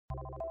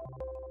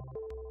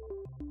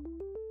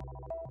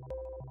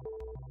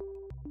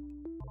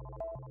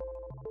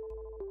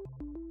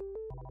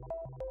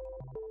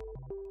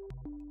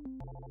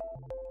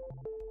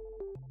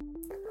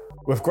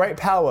With great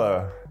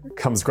power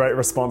comes great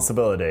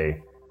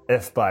responsibility.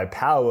 If by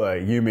power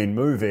you mean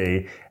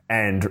movie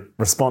and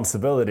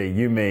responsibility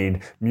you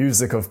mean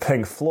music of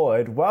Pink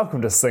Floyd,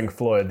 welcome to Sync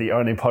Floyd, the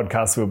only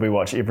podcast where we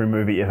watch every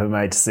movie ever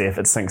made to see if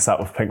it syncs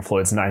up with Pink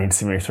Floyd's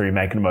 1973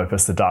 magnum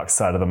opus, The Dark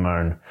Side of the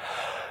Moon.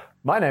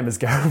 My name is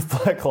Gareth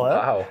Blackler,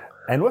 Wow.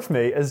 and with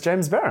me is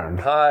James Barron.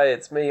 Hi,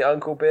 it's me,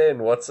 Uncle Ben.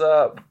 What's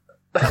up?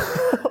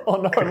 Oh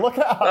no, look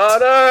out! Oh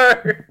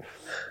no!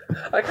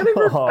 I can't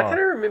even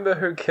remember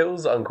who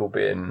kills Uncle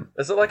Ben.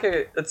 Is it like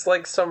it's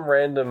like some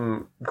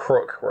random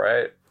crook,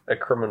 right? A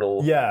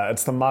criminal. Yeah,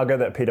 it's the mugger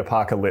that Peter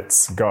Parker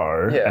lets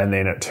go, and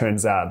then it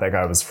turns out that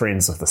guy was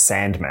friends with the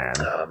Sandman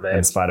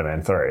in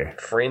Spider-Man 3.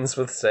 Friends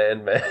with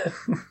Sandman.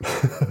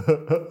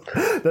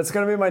 That's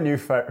going to be my new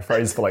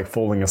phrase for like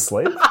falling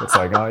asleep. It's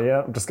like, oh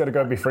yeah, I'm just going to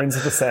go be friends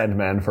with the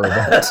Sandman for a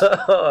bit.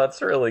 Oh,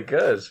 that's really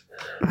good.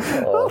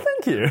 Oh,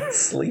 thank you.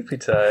 Sleepy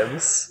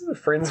times.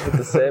 Friends with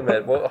the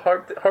Sandman. Well,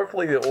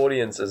 hopefully the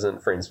audience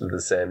isn't friends with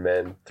the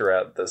Sandman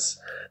throughout this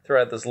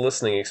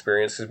listening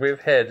experience, because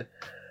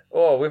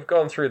we've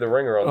gone through the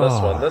ringer on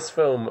this one. This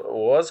film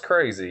was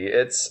crazy.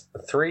 It's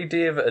 3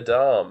 Dev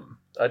Adam.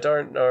 I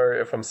don't know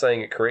if I'm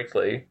saying it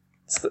correctly.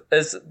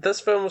 This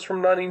film was from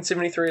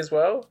 1973 as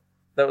well?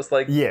 That was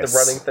like the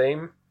running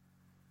theme?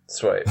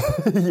 Sweet.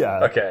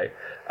 Yeah. Okay.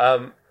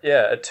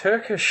 A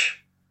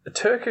Turkish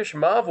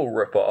Marvel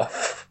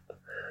ripoff.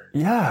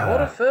 Yeah.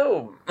 What a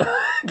film.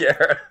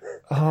 Gareth.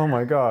 Oh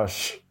my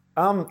gosh.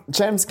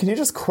 James, can you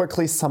just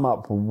quickly sum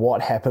up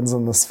what happens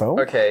in this film?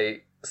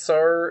 Okay.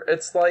 So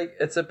it's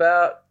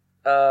about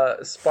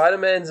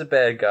Spider-Man's a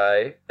bad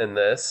guy in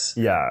this.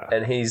 Yeah.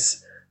 And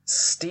he's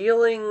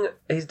doing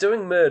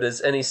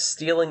murders and he's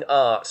stealing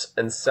art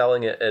and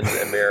selling it in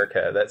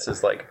America. That's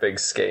his like big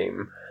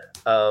scheme.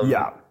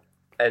 Yeah.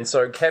 And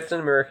so Captain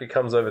America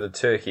comes over to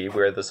Turkey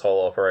where this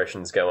whole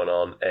operation's going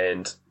on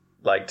and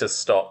like to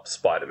stop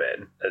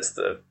Spider-Man is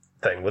the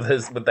thing with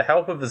the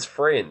help of his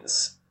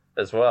friends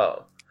as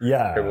well.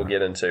 Yeah. Who we'll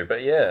get into.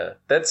 But yeah,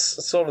 that's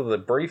sort of the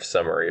brief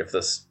summary of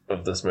this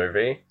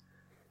movie.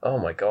 Oh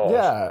my god.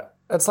 Yeah.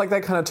 It's like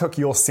they kind of took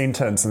your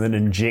sentence and then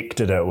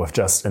injected it with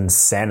just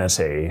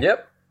insanity.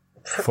 Yep.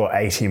 For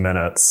 80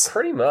 minutes.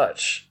 Pretty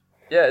much.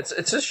 Yeah, it's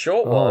a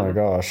short one. Oh my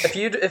gosh. If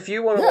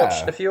you want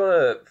to if you want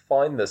to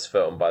find this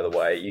film, by the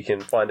way, you can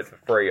find it for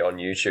free on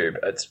YouTube.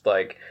 It's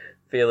like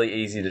fairly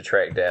easy to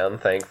track down,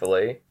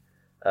 thankfully.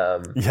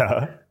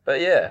 Yeah.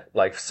 But yeah,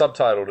 like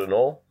subtitled and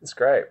all. It's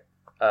great.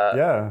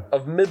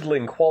 Of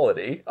middling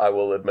quality, I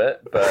will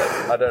admit, but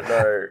I don't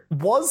know.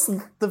 Was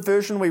the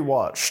version we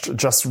watched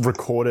just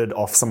recorded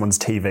off someone's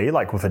TV,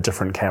 like with a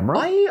different camera?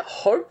 I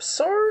hope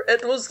so.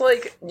 It was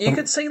like, you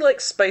could see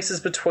like spaces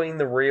between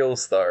the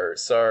reels though,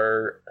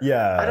 so...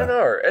 Yeah. I don't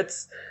know.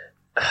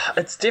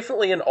 It's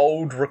definitely an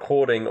old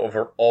recording of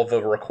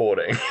a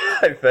recording,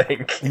 I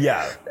think.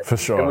 Yeah, for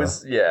sure. It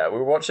was, we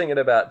were watching it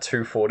about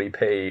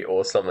 240p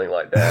or something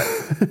like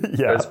that.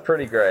 Yeah. It was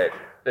pretty great.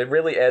 It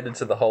really added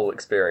to the whole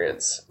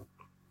experience.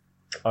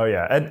 Oh,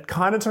 yeah. It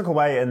kind of took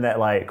away in that,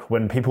 like,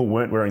 when people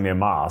weren't wearing their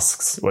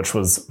masks, which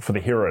was, for the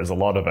heroes, a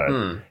lot of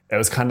it, it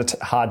was kind of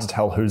hard to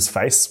tell whose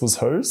face was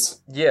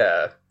whose.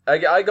 Yeah.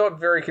 I got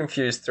very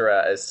confused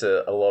throughout as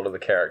to a lot of the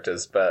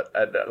characters, but,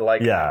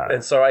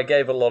 and so I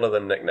gave a lot of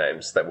them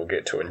nicknames that we'll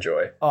get to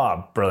enjoy.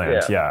 Oh,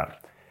 brilliant, yeah.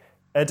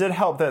 It did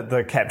help that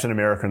the Captain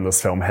America in this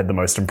film had the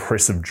most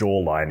impressive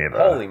jawline ever.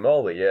 Holy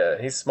moly,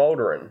 yeah. He's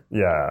smouldering.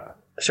 Yeah.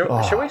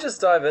 Should we just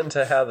dive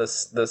into how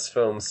this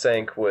film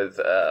sank with,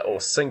 or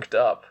synced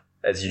up,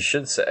 as you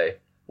should say,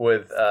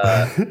 with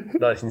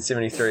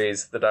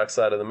 1973's The Dark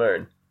Side of the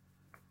Moon?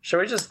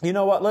 Shall we just... You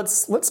know what,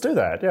 let's do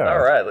that, yeah.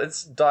 Alright,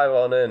 let's dive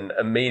on in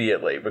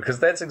immediately, because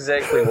that's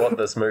exactly what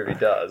this movie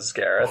does,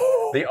 Gareth.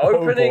 The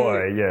opening,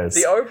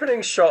 the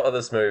opening shot of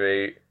this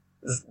movie...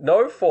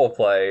 No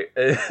foreplay,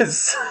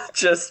 is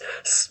just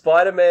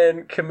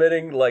Spider-Man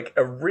committing, like,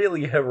 a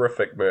really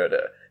horrific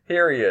murder.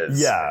 Here he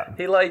is. Yeah.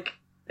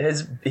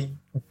 He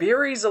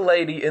buries a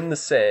lady in the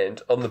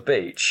sand on the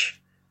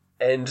beach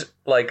and,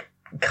 like,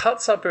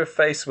 cuts up her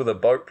face with a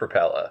boat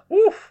propeller.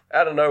 Woof!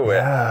 Out of nowhere.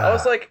 Yeah. I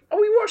was like, are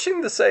we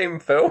watching the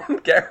same film,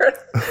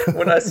 Gareth?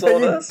 When I saw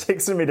this? You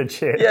texted me to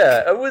check.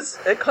 Yeah,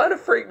 it kind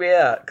of freaked me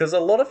out, because a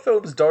lot of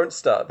films don't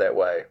start that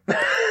way.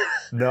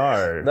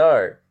 No.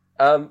 No.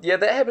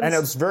 That happens. And it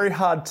was very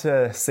hard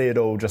to see it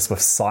all just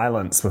with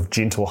silence, with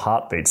gentle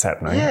heartbeats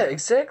happening. Yeah,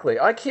 exactly.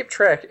 I kept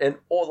track, and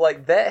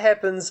that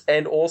happens,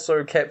 and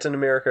also Captain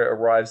America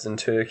arrives in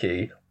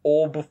Turkey,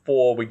 all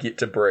before we get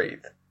to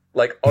breathe.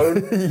 Like,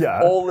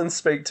 all in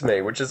Speak to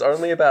Me, which is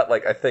only about,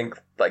 like, I think,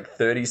 like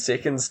 30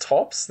 seconds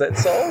tops, that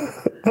song.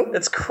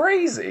 It's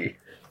crazy.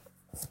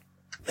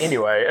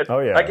 Anyway,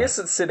 I guess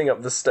it's setting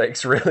up the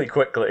stakes really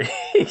quickly.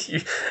 If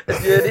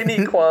you had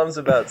any qualms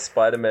about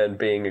Spider-Man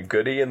being a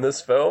goodie in this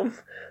film,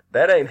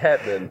 that ain't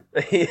happening.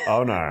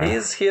 Oh no. He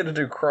is here to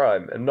do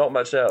crime and not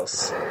much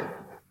else.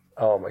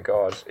 Oh my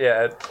god.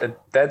 Yeah,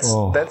 that's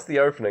the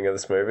opening of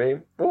this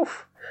movie.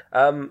 Oof.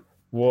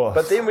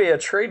 But then we are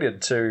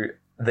treated to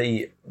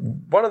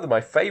one of my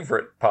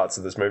favourite parts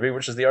of this movie,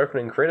 which is the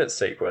opening credits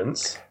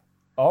sequence.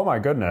 Oh my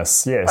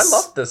goodness, yes. I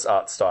love this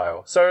art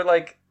style. So,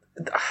 like,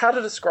 how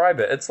to describe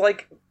it? It's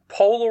like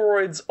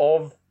Polaroids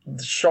of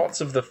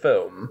shots of the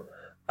film,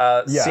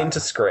 center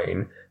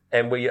screen,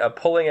 and we are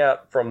pulling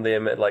out from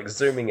them and, like,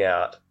 zooming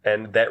out,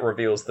 and that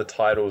reveals the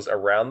titles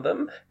around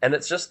them, and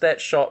it's just that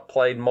shot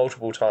played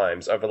multiple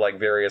times over, like,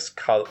 various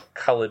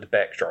coloured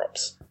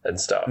backdrops and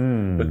stuff,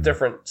 with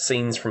different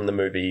scenes from the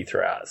movie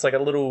throughout. It's like a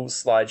little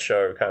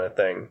slideshow kind of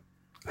thing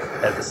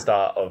at the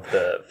start of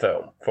the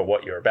film for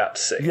what you're about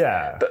to see.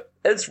 Yeah. But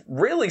it's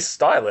really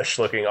stylish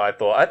looking, I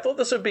thought. I thought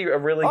this would be a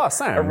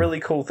really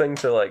cool thing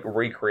to, like,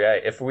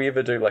 recreate. If we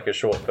ever do, like, a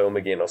short film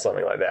again or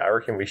something like that, I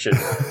reckon we should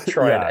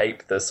try and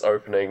ape this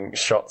opening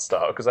shot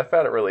style, because I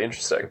found it really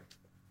interesting.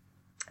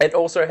 And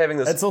also having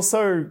this... It's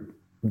also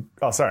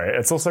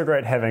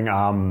great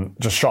having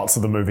just shots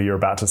of the movie you're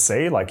about to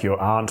see. Like,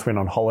 your aunt went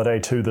on holiday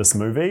to this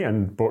movie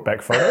and brought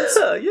back photos.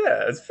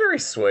 Yeah, it's very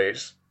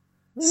sweet.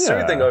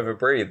 Soothing over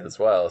Breathe as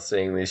well,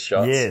 seeing these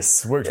shots.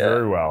 Yes, worked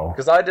very well.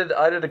 Because I did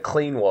a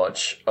clean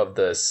watch of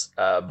this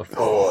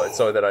before,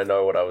 so that I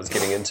know what I was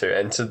getting into,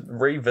 and to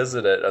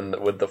revisit it and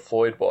with the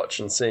Floyd watch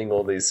and seeing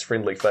all these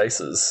friendly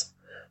faces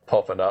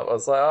popping up, I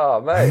was like, oh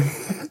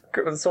mate,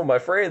 it's all my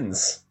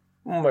friends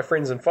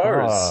and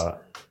foes.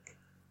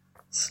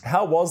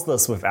 How was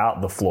this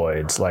without the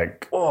Floyd?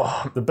 Like,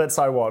 the bits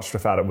I watched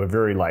without it were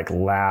very, like,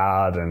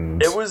 loud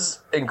and... It was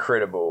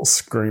incredible.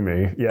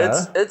 Screamy,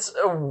 yeah. It's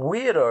a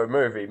weirdo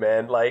movie,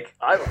 man. Like,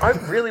 I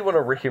really want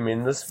to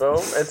recommend this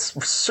film.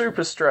 It's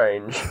super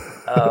strange.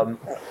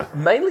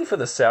 Mainly for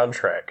the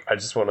soundtrack, I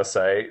just want to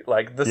say.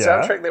 Like, the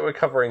soundtrack that we're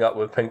covering up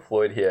with Pink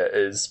Floyd here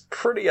is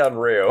pretty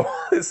unreal.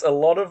 There's a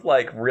lot of,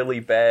 like,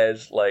 really bad,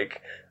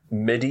 like,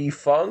 MIDI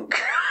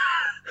funk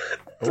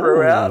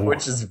throughout,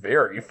 which is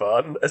very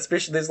fun.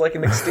 Especially there's like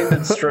an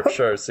extended strip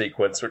show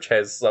sequence which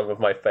has some of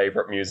my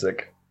favourite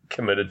music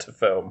committed to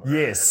film.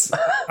 Yes.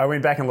 I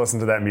went back and listened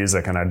to that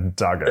music and I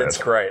dug it. It's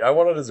great. I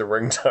want it as a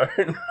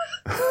ringtone.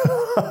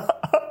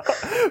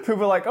 People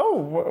were like, oh,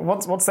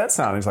 what's that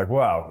sound? He's like,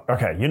 wow,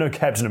 okay, you know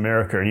Captain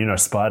America and you know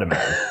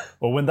Spider-Man.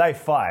 Well, when they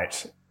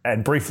fight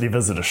and briefly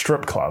visit a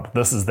strip club,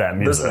 this is that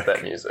music.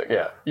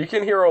 Yeah. You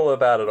can hear all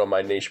about it on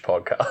my niche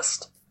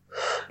podcast.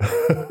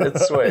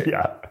 It's sweet.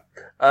 Yeah.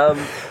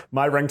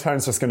 My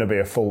ringtone's just going to be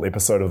a full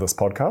episode of this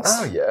podcast.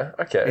 Oh, yeah.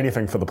 Okay.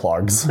 Anything for the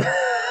plugs.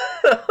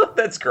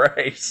 That's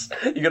great.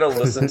 You're going to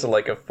listen to,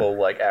 like, a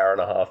full, like, hour and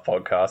a half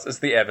podcast. It's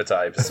the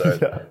Avatar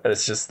episode. And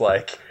it's just,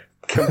 like,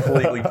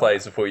 completely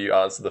plays before you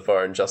answer the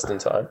phone just in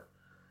time.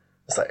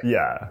 It's like,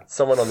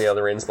 someone on the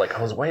other end's like,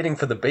 I was waiting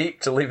for the beep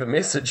to leave a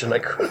message and I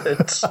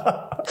couldn't.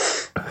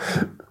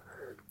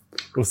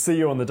 We'll see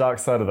you on the dark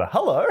side of the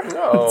hello.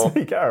 Oh. It's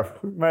me,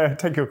 Gareth. May I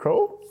take your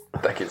call?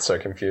 They get so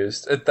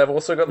confused. They've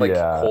also got like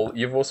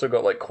you've also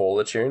got like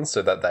caller tunes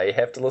so that they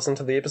have to listen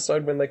to the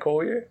episode when they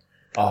call you.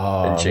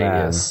 Oh,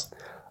 ingenious. Man.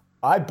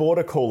 I bought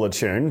a caller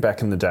tune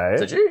back in the day.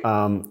 Did you?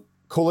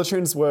 Caller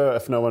tunes were,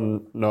 if no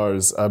one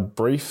knows, a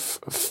brief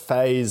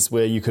phase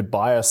where you could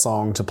buy a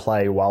song to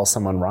play while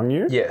someone rung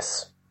you.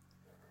 Yes.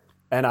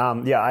 And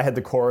I had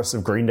the chorus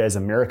of Green Day's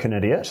American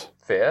Idiot.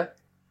 Fair.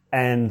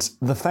 And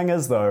the thing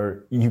is,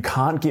 though, you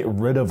can't get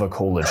rid of a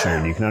caller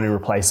tune. You can only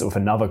replace it with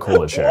another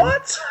caller tune.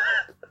 What?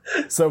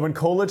 So when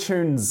caller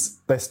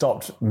tunes, they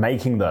stopped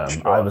making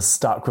them, I was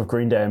stuck with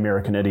Green Day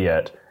American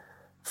Idiot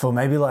for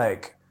maybe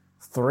like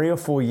 3 or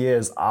 4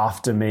 years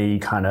after me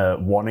kind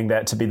of wanting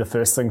that to be the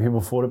first thing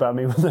people thought about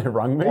me when they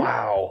rung me.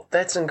 Wow,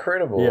 that's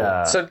incredible.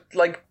 Yeah. So,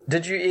 like,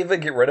 did you ever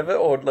get rid of it,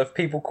 or if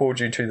people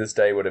called you to this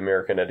day, would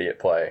American Idiot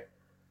play?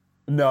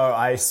 No,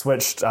 I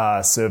switched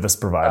service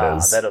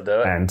providers. That'll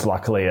do it. And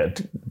luckily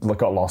it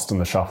got lost in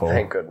the shuffle.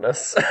 Thank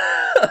goodness.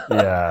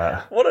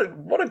 Yeah.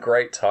 What a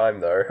great time,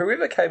 though.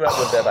 Whoever came up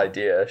with that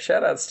idea,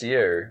 shout outs to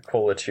you,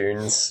 Caller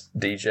Tunes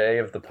DJ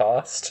of the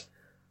past.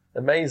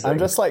 Amazing. I'm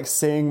just like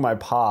seeing my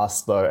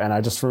past, though, and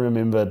I just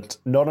remembered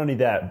not only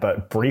that,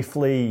 but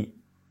briefly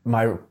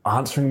my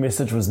answering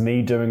message was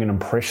me doing an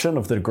impression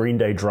of the Green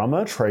Day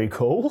drummer, Trey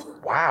Cool.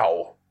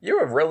 Wow. You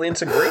were really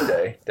into Green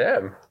Day.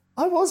 Damn.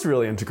 I was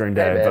really into Green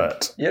Day,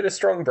 but... You had a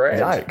strong brand.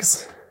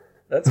 Yikes.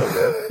 That's all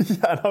good.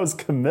 Yeah, and I was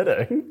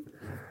committing.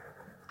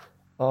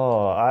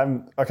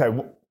 Oh, Okay,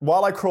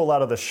 while I crawl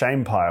out of the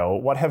shame pile,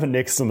 what happened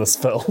next in this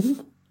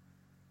film?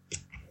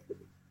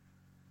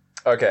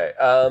 Okay,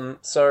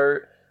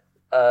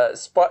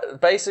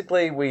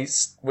 basically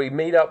we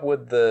meet up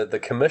with the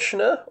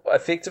commissioner,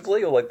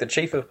 effectively, or like the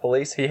chief of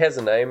police. He has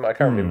a name, I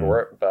can't remember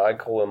it, but I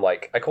call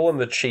him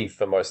the chief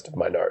for most of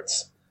my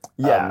notes.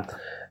 Yeah.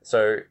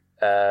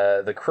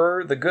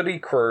 The Goody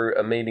crew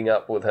are meeting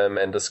up with him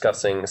and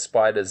discussing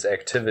Spider's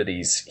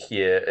activities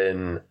here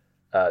in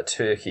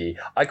Turkey.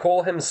 I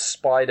call him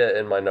Spider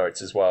in my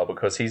notes as well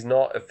because he's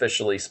not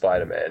officially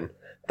Spider-Man.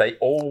 They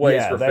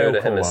always refer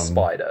to him as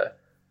Spider.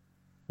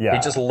 Yeah. He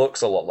just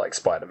looks a lot like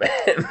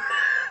Spider-Man.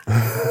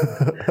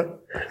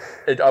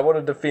 I want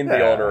to defend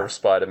the honor of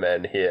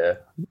Spider-Man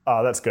here.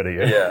 Oh, that's good of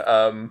you.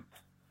 Yeah.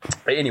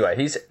 But anyway,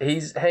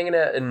 he's hanging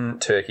out in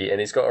Turkey and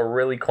he's got a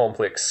really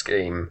complex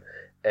scheme.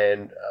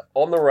 And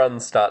On the Run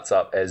starts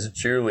up as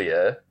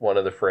Julia, one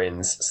of the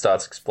friends,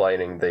 starts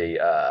explaining his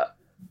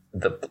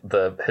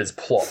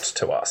plot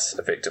to us,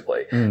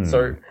 effectively.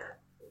 So,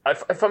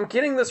 if I'm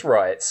getting this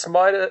right,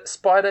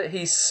 Spider,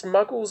 he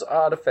smuggles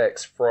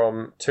artifacts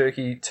from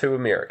Turkey to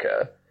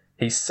America.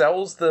 He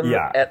sells them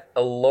at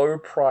a low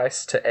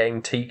price to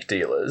antique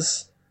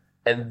dealers,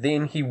 and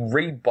then he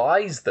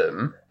rebuys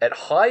them at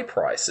high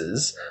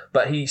prices,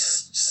 but he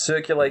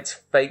circulates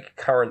fake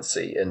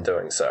currency in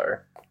doing so.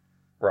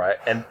 Right?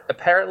 And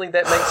apparently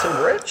that makes him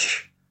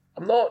rich?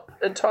 I'm not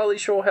entirely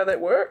sure how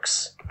that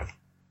works.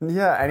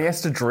 Yeah, and he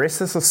has to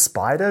dress as a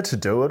spider to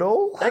do it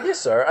all? I guess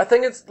so. I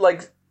think it's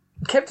like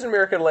Captain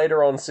America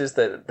later on says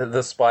that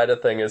the spider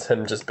thing is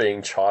him just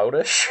being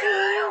childish,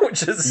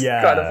 which is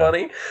kind of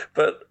funny.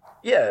 But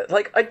yeah,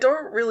 like I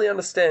don't really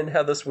understand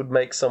how this would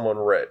make someone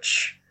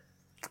rich.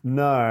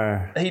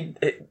 No.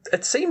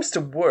 It seems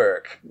to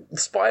work.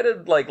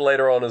 Spider, like,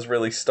 later on is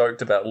really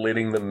stoked about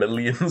letting the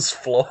millions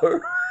flow.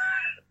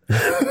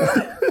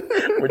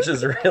 Which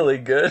is really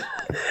good.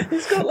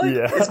 He's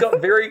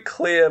got very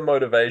clear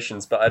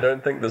motivations, but I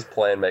don't think this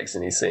plan makes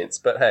any sense.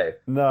 But hey,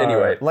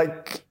 anyway.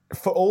 Like,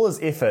 for all his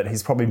effort,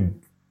 he's probably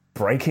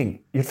breaking.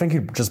 You'd think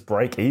he'd just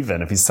break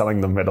even if he's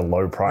selling them at a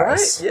low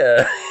price. Right?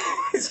 Yeah.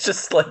 He's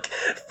just, like,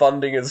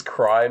 funding his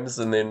crimes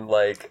and then,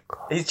 like,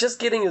 he's just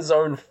getting his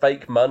own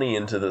fake money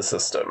into the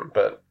system.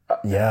 But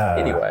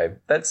anyway,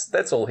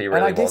 that's all he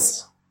really wants.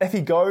 Guess if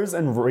he goes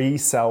and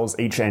resells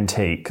each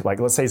antique, like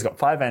let's say he's got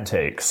 5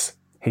 antiques,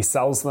 he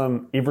sells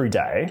them every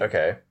day.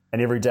 Okay.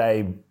 And every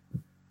day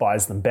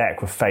buys them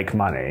back with fake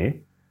money.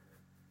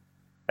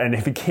 And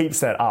if he keeps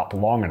that up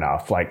long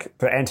enough, like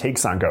the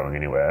antiques aren't going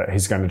anywhere,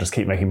 he's going to just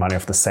keep making money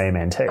off the same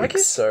antiques. I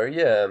guess so,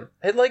 yeah.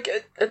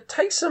 It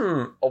takes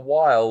him a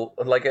while.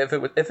 Like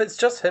if it's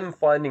just him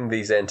finding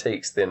these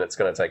antiques, then it's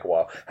going to take a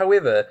while.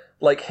 However,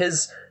 like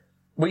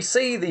we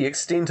see the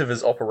extent of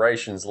his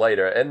operations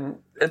later, and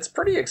it's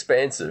pretty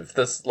expansive,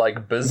 this,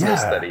 like,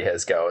 business that he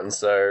has going.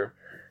 So,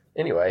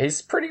 anyway,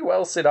 he's pretty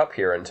well set up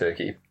here in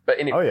Turkey. But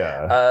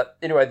anyway,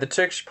 anyway, the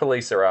Turkish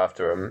police are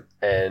after him,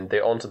 and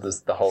they're onto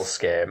the whole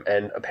scam.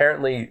 And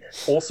apparently,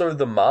 also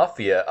the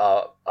mafia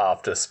are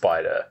after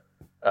Spider.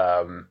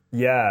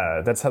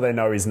 That's how they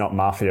know he's not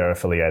mafia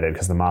affiliated,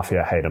 because the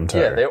mafia hate him too.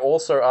 Yeah, they're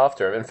also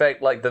after him. In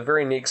fact, like, the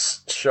very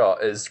next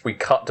shot is we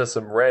cut to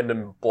some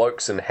random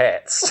blokes in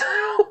hats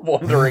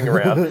wandering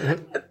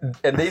around.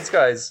 And these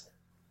guys,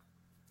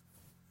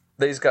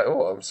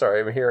 oh, I'm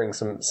sorry, I'm hearing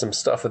some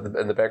stuff in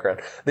the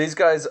background. These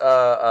guys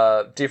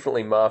are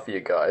definitely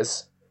mafia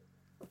guys.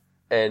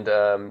 And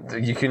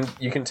you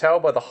can tell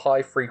by the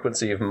high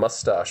frequency of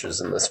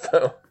mustaches in this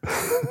film.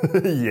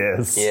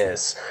 Yes.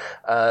 Yes.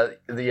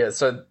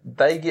 So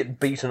they get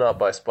beaten up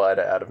by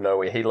Spider out of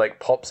nowhere. He, like,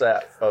 pops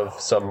out of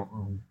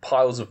some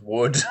piles of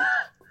wood.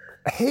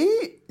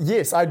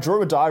 I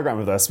drew a diagram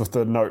of this with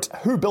the note,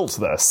 who built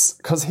this?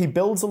 Because he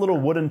builds a little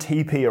wooden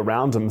teepee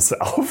around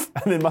himself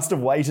and then must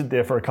have waited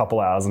there for a couple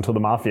hours until the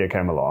mafia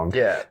came along.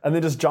 Yeah. And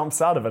then just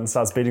jumps out of it and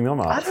starts beating them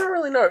up. I don't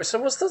really know. So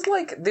was this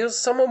like, there was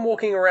someone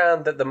walking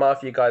around that the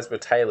mafia guys were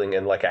tailing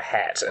in, like, a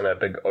hat and a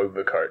big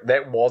overcoat.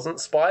 That wasn't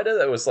Spider?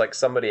 That was, like,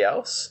 somebody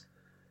else?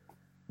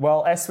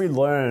 Well, as we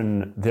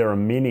learn, there are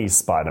many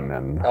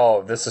Spider-Men.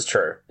 Oh, this is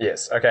true.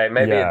 Yes. Okay.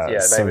 Maybe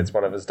it's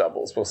one of his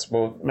doubles.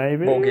 We'll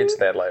get to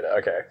that later.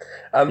 Okay.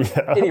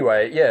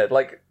 Anyway,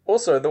 like,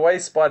 also the way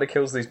Spider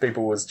kills these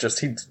people was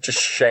he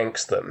just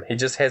shanks them. He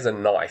just has a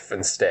knife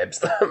and stabs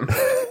them,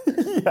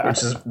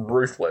 which is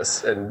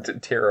ruthless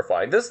and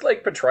terrifying. This,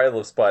 like, portrayal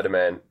of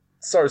Spider-Man,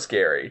 so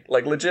scary,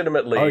 like,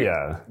 legitimately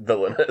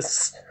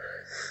villainous.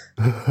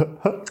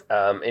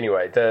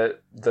 Anyway,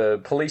 the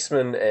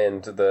policeman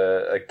and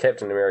the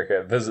Captain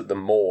America visit the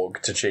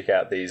morgue to check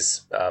out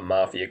these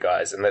mafia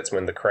guys, and that's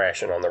when the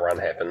crash and On the Run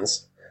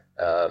happens.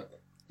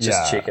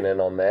 Checking in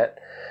on that.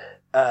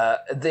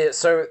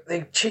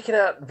 They're checking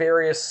out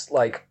various,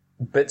 like,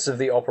 bits of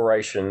the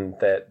operation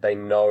that they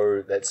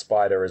know that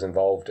Spider is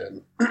involved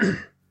in.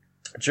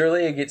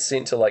 Julia gets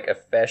sent to, like, a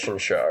fashion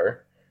show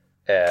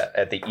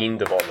at the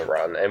end of On the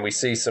Run, and we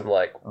see some,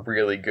 like,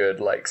 really good,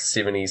 like,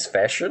 70s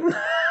fashion.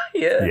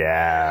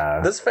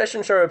 Yeah. This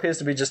fashion show appears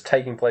to be just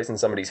taking place in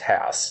somebody's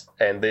house,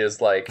 and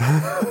there's, like,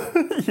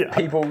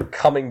 people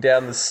coming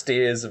down the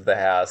stairs of the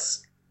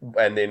house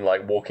and then,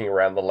 like, walking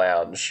around the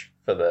lounge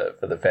for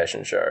the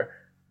fashion show.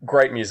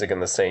 Great music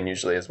in the scene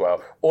usually as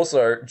well.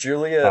 Also,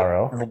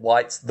 Julia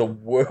lights the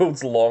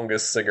world's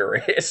longest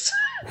cigarette.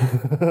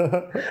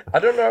 I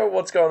don't know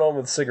what's going on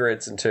with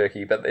cigarettes in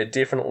Turkey, but they're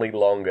definitely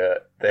longer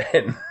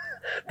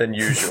than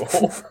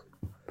usual.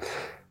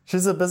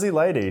 She's a busy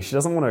lady. She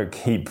doesn't want to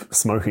keep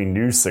smoking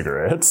new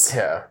cigarettes.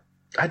 Yeah.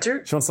 I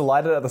do. She wants to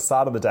light it at the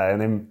start of the day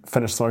and then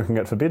finish smoking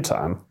it for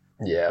bedtime.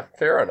 Yeah,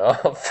 fair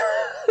enough.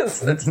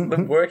 It's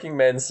the working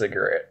man's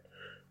cigarette.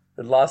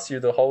 It lasts you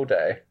the whole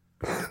day.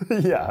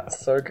 Yeah.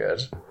 So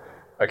good.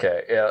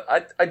 Okay, yeah.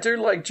 I do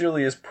like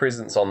Julia's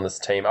presence on this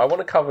team. I want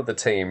to cover the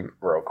team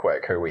real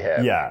quick, who we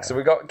have. Yeah. So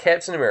we got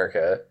Captain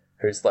America,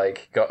 who's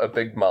like got a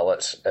big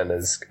mullet and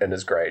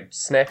is great.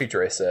 Snappy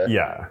dresser.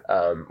 Yeah.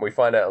 We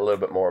find out a little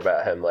bit more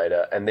about him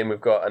later. And then we've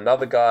got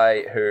another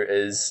guy who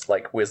is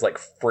like wears like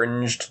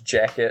fringed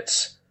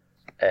jacket,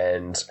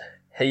 and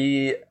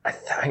he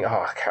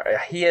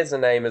has a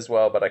name as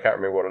well, but I can't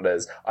remember what it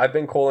is. I've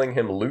been calling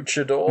him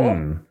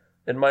Luchador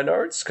in my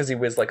notes because he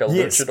wears like a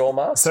luchador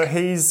mask. So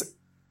he's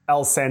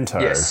El Santo.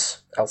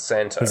 Yes, El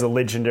Santo. Who's a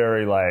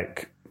legendary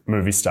like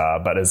movie star,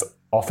 but is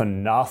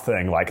often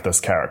nothing like this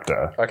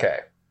character. Okay.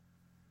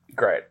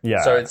 Great.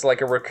 Yeah. So it's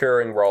like a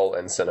recurring role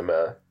in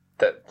cinema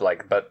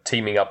but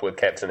teaming up with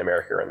Captain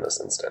America in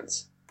this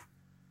instance.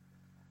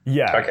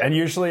 Yeah. Okay. And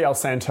usually El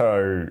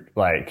Santo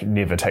like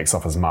never takes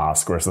off his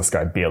mask, whereas this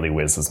guy barely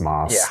wears his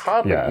mask. Yeah,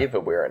 hardly ever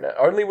wearing it.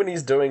 Only when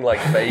he's doing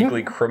like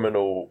vaguely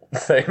criminal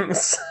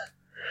things.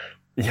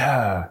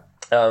 Yeah.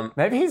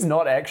 Maybe he's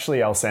not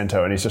actually El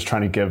Santo and he's just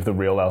trying to give the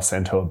real El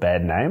Santo a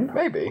bad name.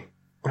 Maybe.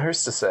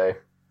 Who's to say?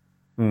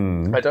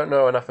 I don't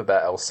know enough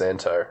about El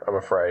Santo, I'm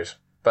afraid.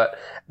 But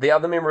the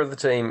other member of the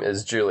team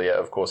is Julia,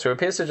 of course, who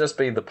appears to just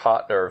be the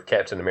partner of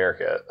Captain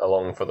America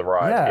along for the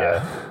ride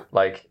here.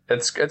 Like,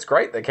 it's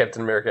great that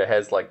Captain America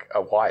has, like,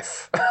 a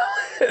wife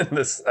in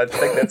this. I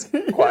think that's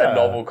quite a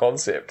novel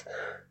concept.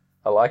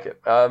 I like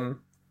it. But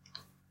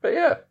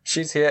yeah,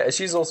 she's here.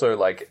 She's also,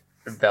 like,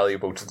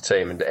 valuable to the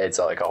team and adds,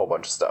 like, a whole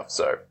bunch of stuff.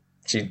 So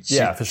she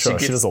for sure.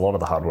 She does a lot of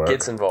the hard work.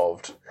 Gets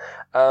involved.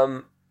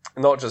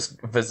 Not just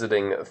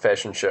visiting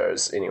fashion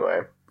shows,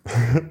 anyway.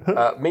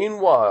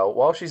 Meanwhile,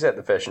 while she's at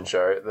the fashion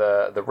show,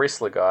 the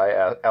wrestler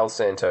guy, El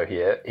Santo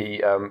here,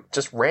 he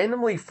just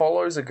randomly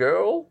follows a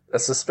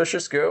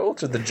suspicious girl,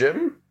 to the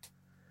gym.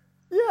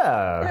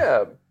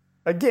 Yeah.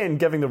 Again,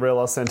 giving the real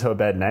El Santo a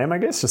bad name, I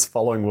guess, just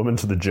following women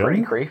to the gym.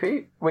 Pretty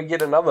creepy. We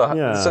get another.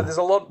 Yeah. So there's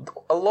a lot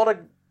of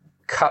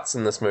cuts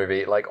in this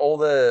movie. Like all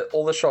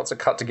the shots are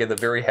cut together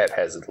very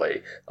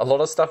haphazardly. A lot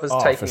of stuff is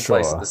taking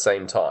place at the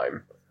same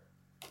time.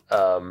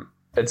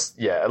 It's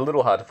a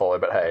little hard to follow,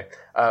 but hey,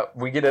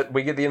 we get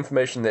the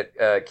information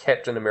that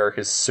Captain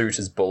America's suit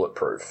is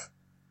bulletproof.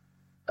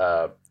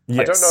 I don't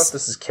know if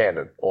this is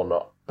canon or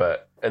not,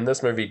 but in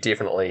this movie,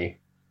 definitely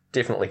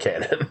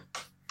canon.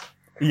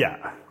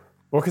 Yeah,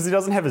 well, because he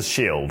doesn't have his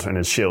shield, and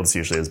his shield's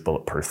usually his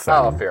bulletproof thing.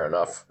 Oh, fair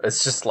enough.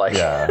 It's just like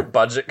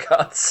budget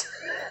cuts.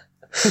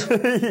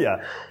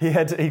 Yeah,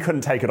 he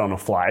couldn't take it on a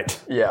flight.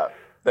 Yeah,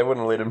 they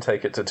wouldn't let him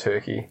take it to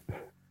Turkey.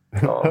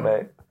 Oh,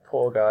 mate,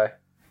 poor guy.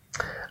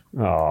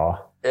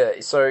 Oh.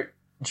 Yeah, so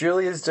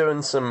Julia's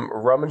doing some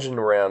rummaging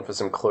around for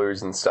some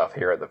clues and stuff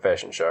here at the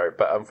fashion show,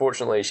 but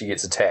unfortunately she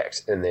gets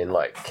attacked and then,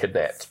 like,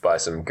 kidnapped by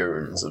some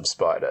goons of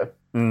Spider.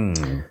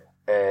 And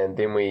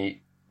then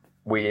we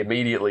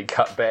immediately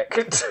cut back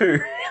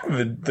to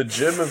the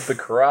gym of the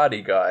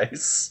karate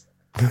guys.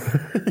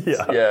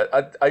 Yeah,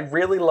 I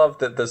really love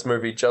that this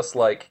movie, just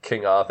like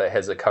King Arthur,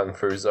 has a kung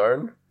fu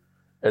zone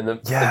in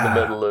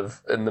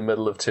the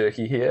middle of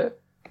Turkey here.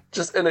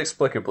 Just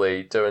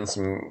inexplicably doing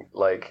some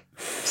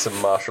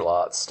martial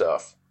arts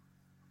stuff.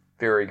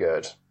 Very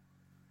good.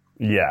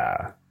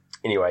 Yeah.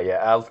 Anyway,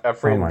 our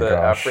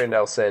friend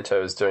El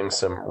Santo is doing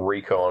some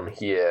recon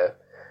here.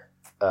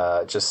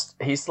 He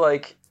just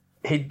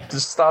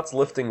starts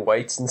lifting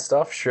weights and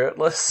stuff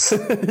shirtless.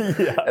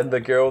 And the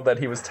girl that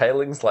he was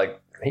tailing's like,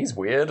 he's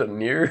weird and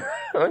new.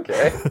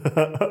 Okay.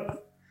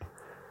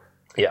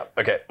 Yeah,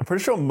 okay. I'm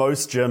pretty sure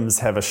most gyms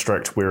have a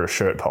strict wear a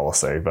shirt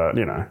policy, but,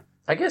 you know.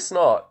 I guess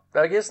not.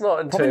 In Probably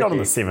Turkey. Not in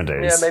the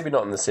 70s. Yeah, maybe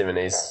not in the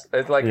 70s.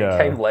 It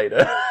came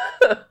later.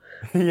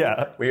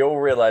 Yeah. We all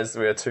realized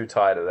we were too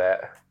tired of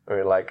that. We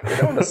were like, we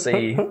don't want to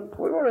see...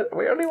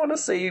 we only want to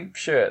see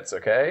shirts,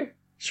 okay?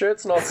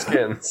 Shirts, not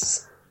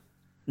skins.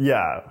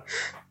 Yeah.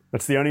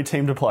 It's the only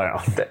team to play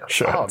on.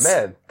 Shirts. Oh,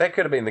 man. That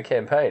could have been the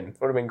campaign.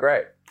 Would have been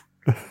great.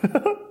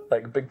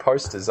 Like, big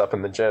posters up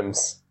in the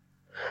gyms.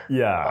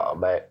 Yeah. Oh,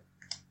 mate.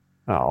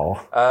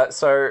 Oh.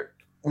 So...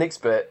 Next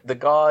bit,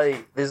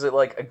 there's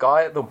a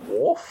guy at the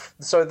wharf.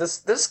 So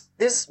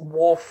this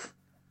wharf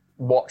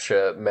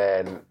watcher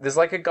man, there's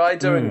like a guy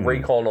doing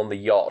recon on the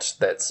yacht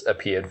that's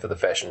appeared for the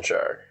fashion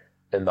show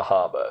in the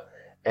harbour.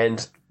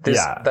 And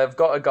they've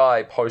got a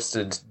guy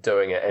posted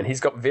doing it, and he's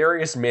got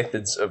various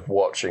methods of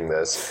watching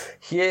this.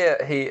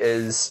 Here he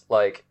is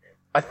like,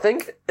 I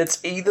think it's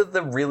either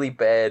the really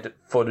bad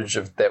footage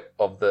of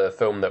the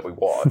film that we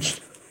watched,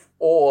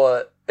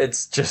 or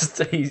it's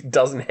just he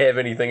doesn't have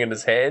anything in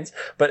his hands,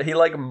 but he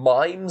like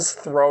mimes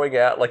throwing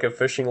out like a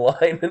fishing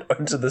line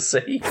onto the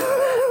sea.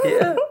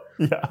 Yeah.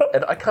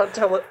 And I can't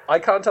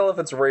tell if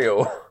it's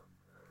real.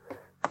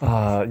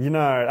 I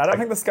don't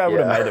think this guy would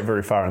have made it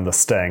very far in The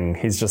Sting.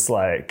 He's just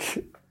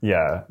like,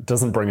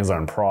 doesn't bring his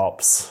own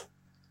props.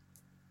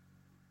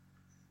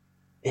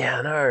 Yeah,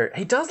 I know.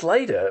 He does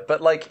later,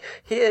 but like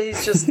here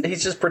he's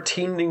just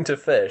pretending to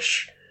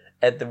fish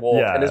at the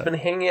wharf and has been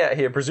hanging out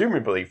here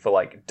presumably for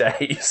like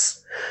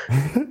days.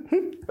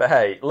 But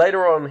hey,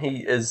 later on he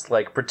is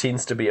like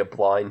pretends to be a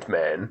blind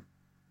man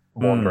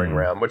wandering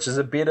around, which is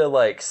a better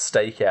like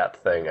stakeout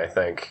thing, I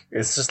think.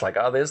 It's just like,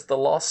 there's the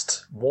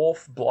lost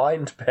wharf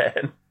blind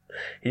man.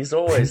 He's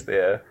always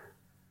there.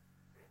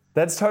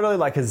 That's totally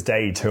like his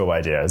day 2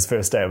 idea. His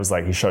first day, it was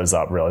like he shows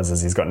up,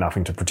 realizes he's got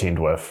nothing to pretend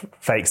with,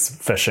 fakes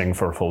fishing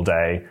for a full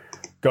day,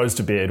 goes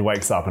to bed,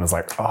 wakes up, and is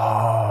like,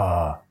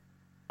 I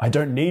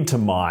don't need to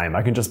mime.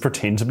 I can just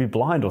pretend to be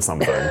blind or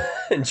something.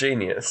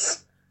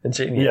 Ingenious.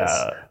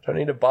 Yeah. Don't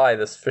need to buy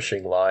this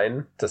fishing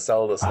line to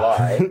sell this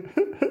lie.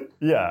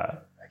 Yeah.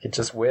 I can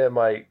just wear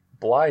my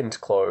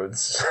blind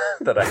clothes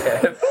that I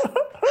have.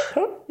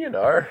 You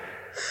know.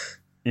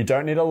 You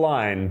don't need a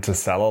line to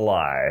sell a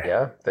lie.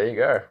 Yeah, there you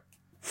go.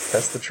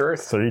 That's the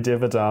truth. 3D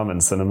Vidam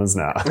in cinemas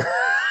now.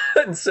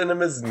 In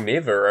cinemas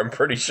never, I'm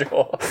pretty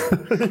sure.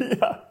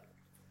 Yeah.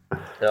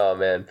 Oh,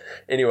 man.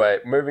 Anyway,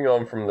 moving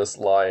on from this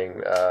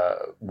lying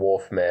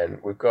Worf man,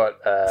 we've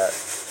got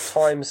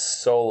Time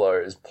Solo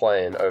is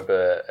playing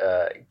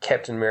over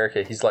Captain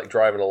America. He's like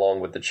driving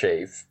along with the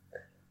chief.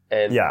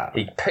 And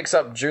he picks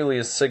up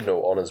Julia's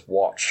signal on his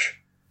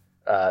watch.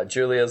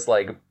 Julia's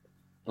like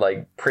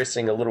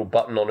pressing a little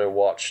button on her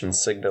watch and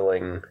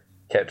signaling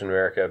Captain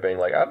America, being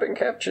like, I've been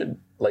captured.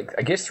 Like,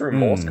 I guess through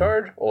Morse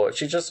code? Or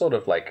she's just sort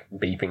of like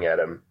beeping at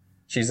him.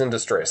 She's in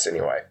distress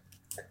anyway.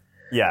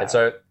 Yeah. And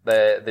so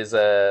there's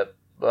a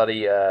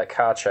bloody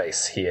car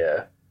chase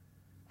here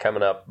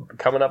coming up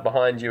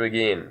behind you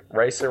again.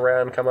 Race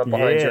around, come up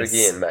behind you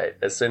again, mate.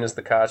 As soon as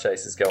the car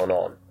chase is going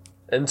on.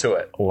 Into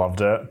it.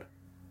 Loved it.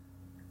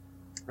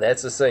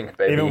 That's a sync,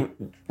 baby.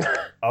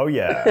 Oh,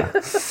 yeah.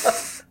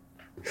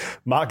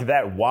 Mark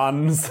that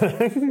one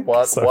thing.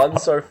 One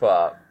so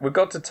far. We've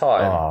got to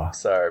time,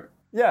 so...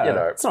 Yeah, you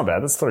know, it's not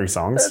bad. That's 3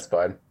 songs. That's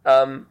fine.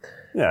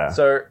 Yeah.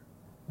 So...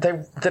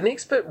 the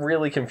next bit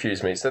really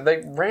confused me. So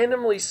they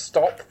randomly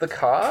stop the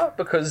car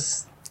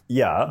because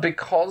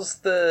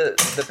the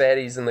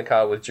baddies in the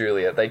car with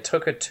Julia, they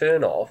took a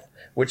turn off,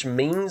 which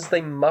means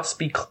they must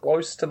be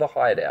close to the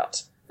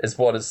hideout, is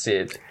what is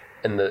said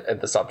in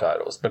the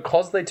subtitles.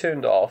 Because they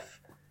turned off,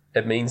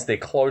 it means they're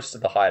close to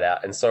the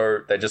hideout, and so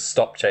they just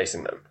stopped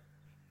chasing them.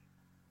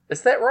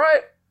 Is that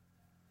right?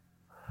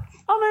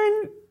 I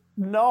mean,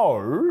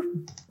 no.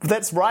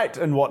 That's right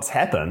in what's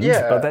happened,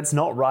 but that's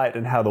not right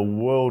in how the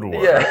world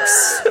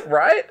works. Yeah,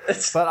 right?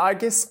 But I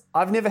guess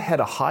I've never had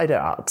a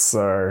hideout,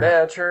 so...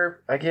 Yeah, true.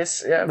 I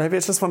guess, yeah. Maybe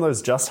it's just one of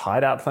those just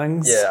hideout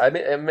things. Yeah,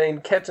 I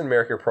mean, Captain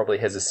America probably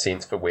has a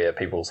sense for where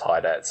people's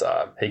hideouts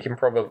are. He can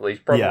probably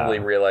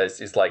realize,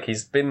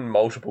 he's been in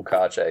multiple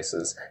car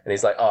chases, and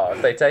he's like,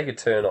 if they take a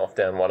turn off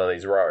down one of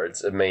these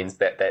roads, it means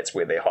that's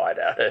where their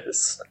hideout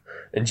is.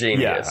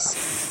 Ingenious.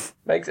 Yeah.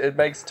 It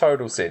makes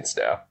total sense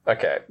now.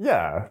 Okay.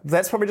 Yeah,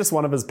 that's probably just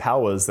one of his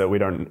powers that we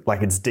don't...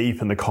 Like, it's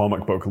deep in the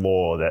comic book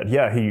lore that,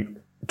 he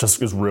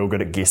just is real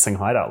good at guessing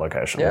hideout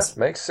locations. Yeah,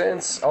 makes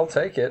sense. I'll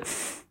take it.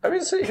 I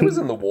mean, see, he was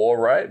in the war,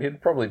 right?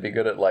 He'd probably be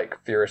good at,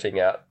 like, ferreting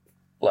out,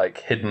 like,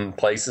 hidden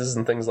places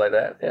and things like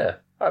that. Yeah.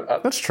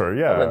 That's true,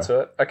 yeah. I'm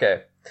into it.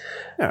 Okay.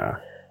 Yeah.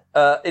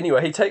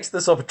 Anyway, he takes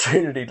this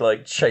opportunity to,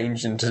 like,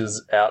 change into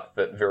his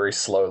outfit very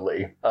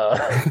slowly.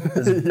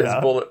 His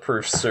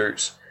bulletproof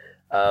suit.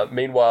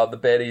 Meanwhile, the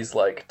baddies,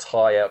 like,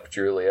 tie up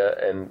Julia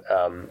and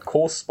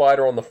call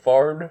Spider on the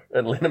phone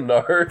and let him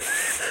know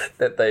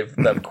that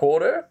they've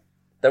caught her.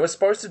 They were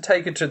supposed to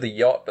take her to the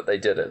yacht, but they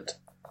didn't.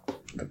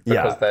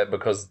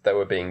 Because they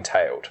were being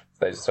tailed.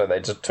 So they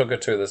just took her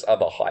to this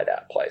other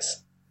hideout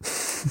place.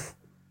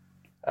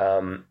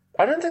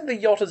 I don't think the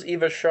yacht is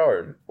ever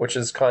shown, which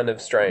is kind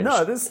of strange.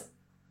 No,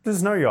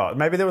 there's no yacht.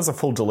 Maybe there was a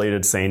full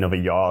deleted scene of a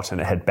yacht and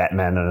it had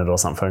Batman in it or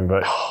something,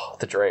 but...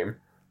 The dream.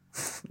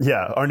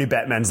 Yeah, only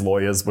Batman's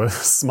lawyers were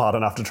smart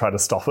enough to try to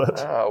stop it.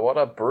 What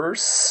a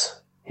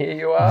Bruce. Here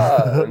you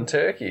are in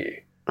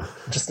Turkey.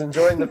 Just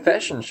enjoying the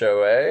fashion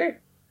show, eh?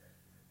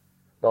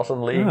 Not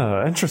in league.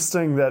 Oh,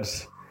 interesting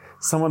that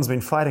someone's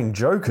been fighting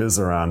jokers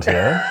around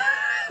here.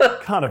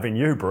 Can't have been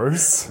you,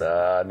 Bruce.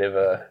 Nah,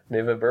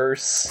 never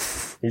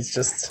Bruce. He's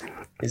just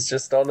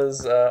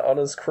on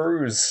his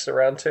cruise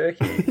around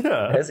Turkey,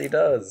 as he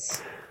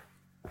does.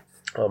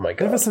 Oh my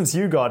god! Ever since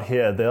you got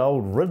here, the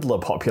old Riddler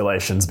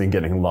population's been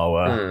getting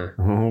lower.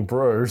 Oh,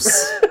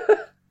 Bruce.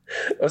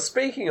 Well,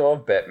 speaking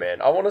of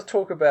Batman, I want to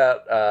talk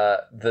about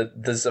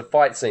there's a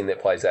fight scene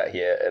that plays out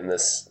here in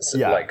this,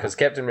 because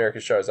Captain America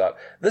shows up.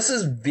 This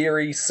is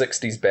very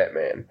 60s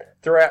Batman.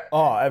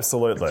 Oh,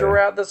 absolutely.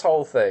 Throughout this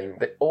whole thing,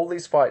 all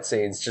these fight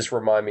scenes just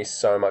remind me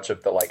so much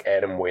of the, like,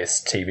 Adam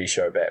West TV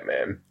show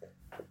Batman.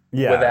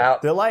 Yeah.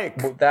 Without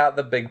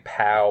the big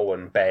pow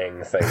and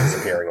bang things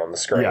appearing on the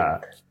screen. Yeah.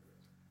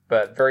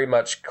 But very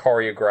much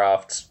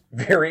choreographed,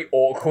 very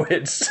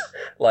awkward,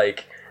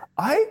 like...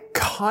 I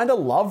kind of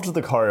loved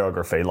the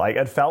choreography. Like,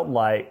 it felt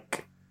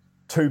like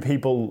two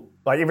people...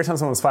 Like, every time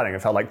someone was fighting,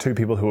 it felt like two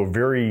people who were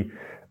very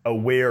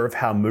aware of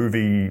how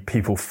movie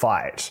people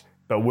fight,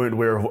 but weren't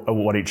aware of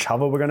what each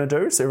other were going to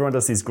do. So everyone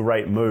does these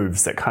great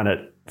moves that kind of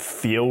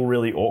feel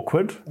really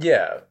awkward.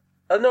 Yeah.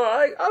 No,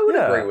 I would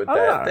agree with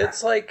that.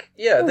 It's like,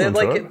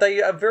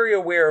 they are very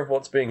aware of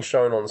what's being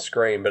shown on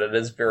screen, but it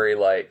is very,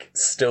 like,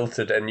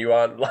 stilted, and you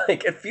aren't,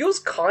 like, it feels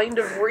kind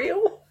of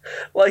real,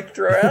 like,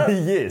 throughout.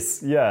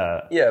 Yes,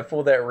 yeah. Yeah,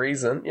 for that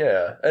reason,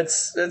 yeah.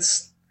 It's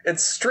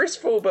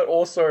stressful, but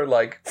also,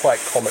 like, quite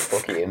comic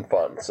booky and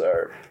fun,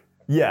 so...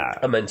 Yeah.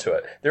 I'm into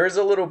it. There is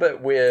a little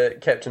bit where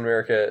Captain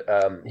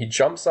America, he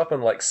jumps up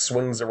and like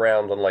swings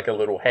around on like a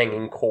little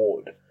hanging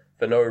cord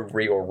for no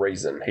real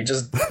reason. He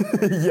just,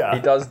 yeah.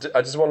 He does.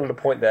 I just wanted to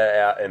point that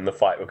out in the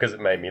fight because it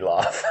made me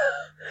laugh.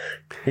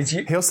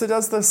 He also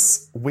does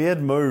this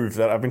weird move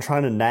that I've been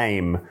trying to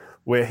name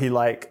where he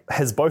like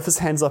has both his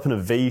hands up in a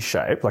V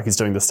shape, like he's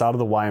doing the start of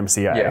the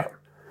YMCA. Yeah.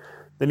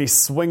 Then he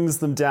swings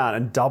them down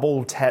and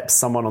double taps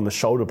someone on the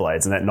shoulder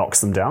blades and that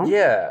knocks them down.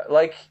 Yeah,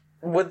 like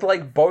with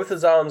like both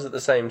his arms at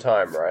the same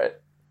time, right?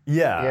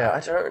 Yeah. Yeah, I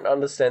don't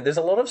understand. There's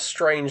a lot of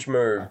strange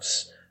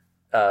moves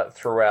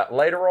throughout.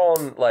 Later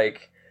on,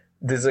 like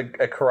there's a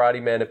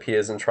karate man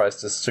appears and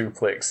tries to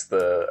suplex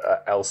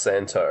the El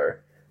Santo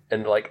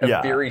in like a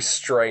very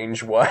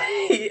strange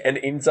way and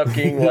ends up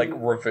getting like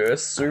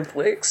reverse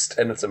suplexed,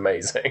 and it's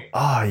amazing.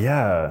 Oh,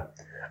 yeah.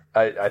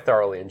 I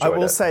thoroughly enjoyed it. I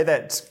will say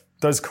that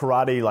those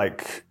karate,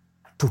 like,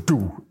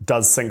 doo-doo,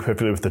 does sync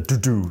perfectly with the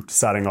doo-doo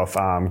starting off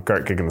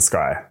Great Gig in the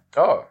Sky.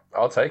 Oh,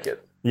 I'll take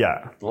it.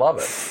 Yeah. Love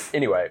it.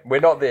 Anyway, we're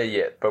not there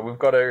yet, but we've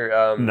got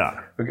to...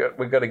 no.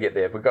 We've got to get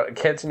there. We've got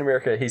Captain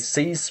America, he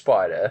sees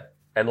Spider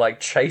and, like,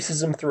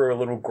 chases him through a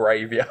little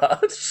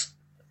graveyard.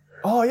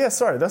 Oh, yeah,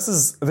 sorry.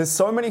 There's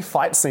so many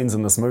fight scenes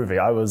in this movie.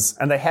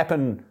 And they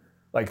happen...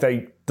 Like,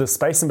 the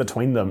space in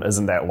between them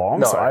isn't that long,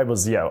 No. so I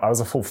was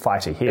a full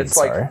fight ahead. It's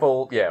like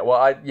full... Yeah, well,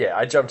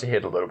 I jumped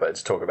ahead a little bit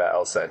to talk about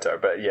El Santo,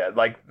 but yeah,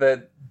 like,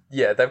 they've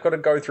got to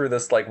go through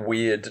this, like,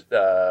 weird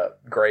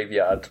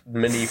graveyard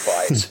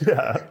mini-fight.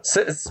 Yeah.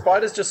 So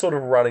Spider's just sort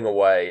of running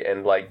away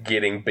and, like,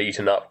 getting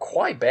beaten up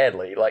quite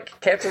badly. Like,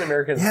 Captain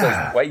America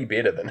is way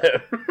better than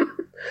him.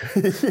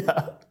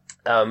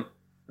 yeah.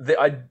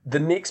 The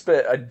next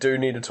bit I do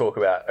need to talk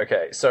about.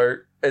 Okay, so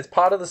as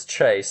part of this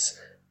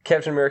chase,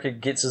 Captain America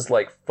gets his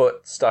like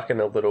foot stuck in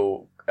a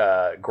little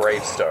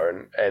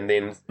gravestone, and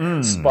then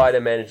Spider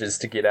manages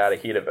to get out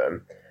ahead of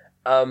him.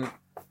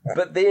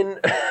 But then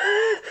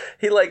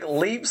he like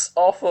leaps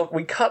off of.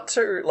 We cut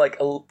to like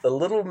a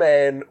little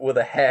man with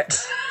a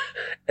hat,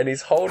 and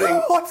he's holding.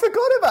 Oh, I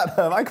forgot about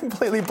him. I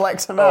completely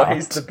blacked him out. Oh,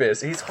 he's the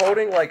best. He's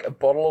holding like a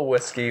bottle of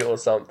whiskey or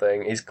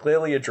something. He's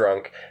clearly a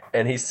drunk,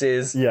 and he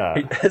says,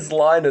 his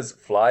line is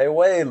 "Fly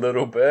away,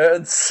 little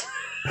birds."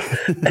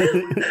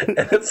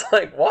 And it's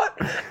like, what?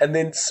 And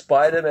then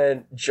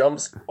Spider-Man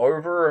jumps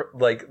over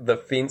like the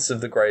fence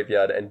of the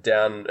graveyard and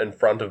down in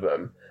front of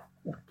him,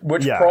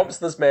 which prompts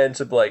this man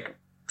to like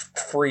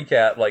freak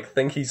out, like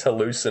think he's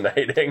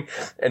hallucinating,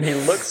 and he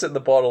looks at the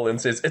bottle and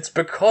says, "It's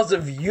because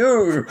of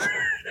you,"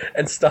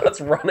 and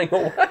starts running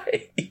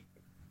away.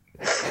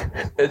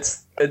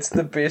 It's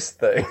the best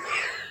thing.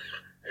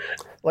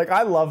 Like,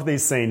 I love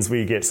these scenes where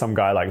you get some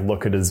guy, like,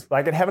 look at his...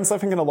 Like, it happens, I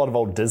think, in a lot of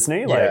old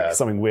Disney. Like,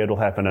 something weird will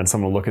happen and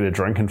someone will look at a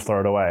drink and throw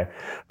it away.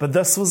 But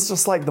this was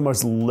just, like, the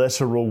most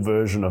literal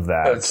version of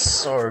that. It's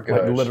so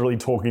good. Like, literally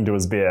talking to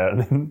his bear.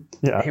 And then,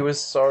 yeah. He was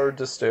so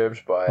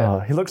disturbed by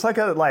it. He looks like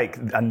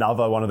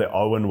another one of the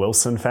Owen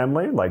Wilson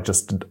family. Like,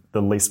 just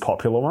the least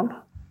popular one.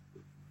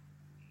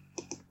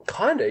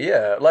 Kinda,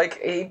 yeah.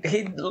 Like he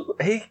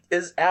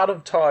is out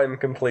of time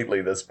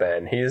completely. This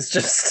man, he is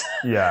just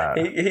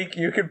He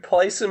you could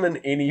place him in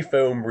any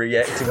film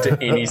reacting to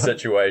any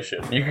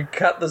situation. You could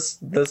cut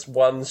this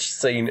one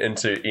scene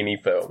into any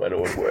film and it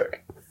would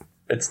work.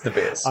 It's the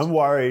best. I'm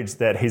worried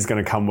that he's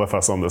going to come with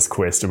us on this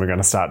quest and we're going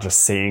to start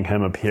just seeing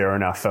him appear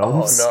in our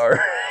films. Oh no!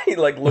 He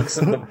like looks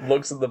at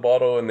the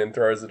bottle and then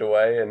throws it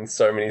away in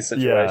so many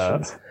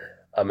situations. Yeah.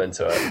 I'm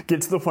into it.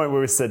 Get to the point where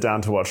we sit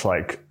down to watch,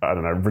 like, I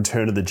don't know,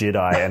 Return of the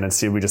Jedi, and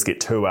instead we just get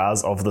 2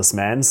 hours of this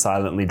man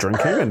silently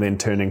drinking and then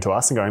turning to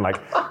us and going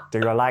like, "Do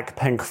you like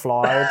Pink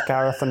Floyd,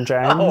 Gareth and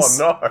James?"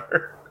 Oh, no.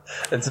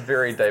 It's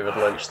very David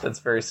Lynch. That's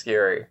very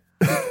scary.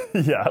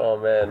 Yeah. Oh,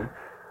 man.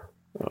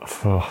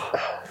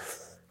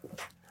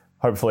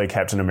 Hopefully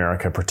Captain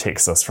America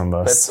protects us from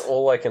this. That's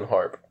all I can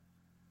hope.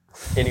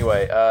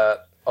 Anyway,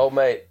 old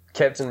mate,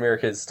 Captain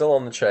America is still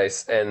on the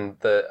chase,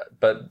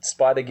 but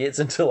Spider gets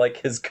into like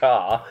his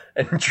car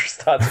and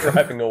starts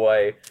driving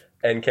away,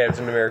 and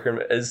Captain America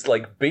is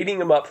like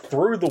beating him up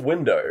through the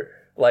window.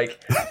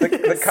 Like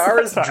the car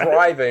is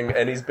driving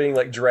and he's being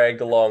like dragged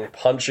along,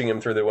 punching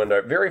him through the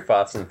window. Very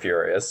Fast and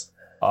Furious.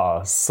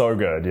 Oh, so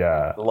good,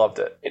 yeah. Loved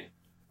it.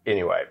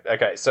 Anyway,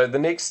 okay, so the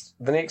next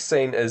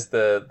scene is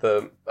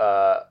the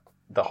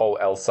whole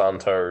El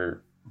Santo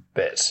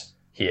bit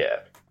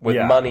here. With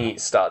money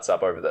starts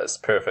up over this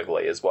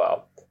perfectly as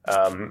well.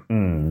 So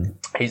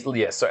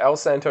El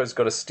Santo's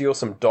got to steal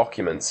some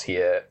documents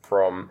here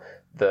from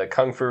the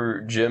Kung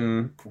Fu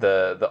gym,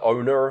 the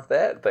owner of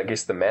that, I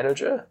guess the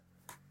manager.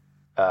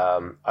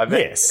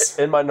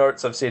 In my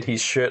notes I've said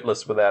he's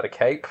shirtless without a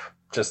cape,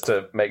 just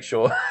to make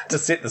sure, to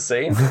set the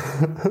scene.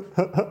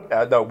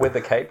 No, with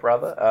a cape,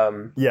 rather.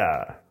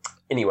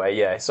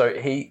 Anyway, so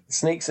he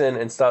sneaks in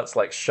and starts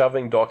like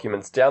shoving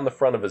documents down the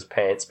front of his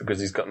pants because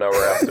he's got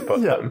nowhere else to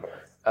put them.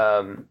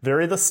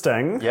 Very The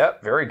Sting. Yeah,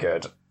 very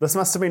good. This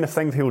must have been a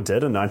thing people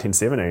did in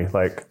 1970.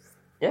 Like,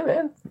 yeah,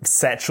 man.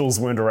 Satchels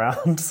weren't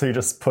around, so you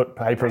just put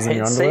papers in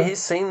your underwear.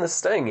 He's seen The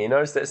Sting. He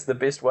knows that's the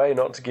best way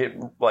not to get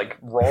like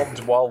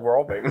robbed while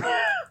robbing.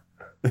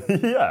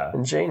 Yeah.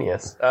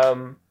 Ingenious.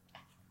 And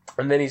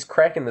then he's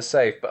cracking the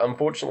safe, but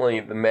unfortunately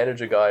the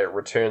manager guy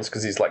returns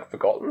because he's, like,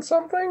 forgotten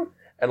something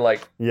and,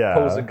 like,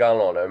 pulls a gun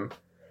on him.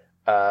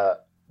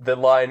 The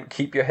line,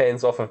 "Keep your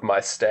hands off of my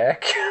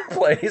stack,"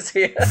 plays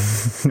here,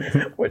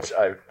 which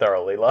I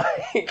thoroughly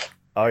like.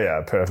 Oh,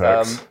 yeah,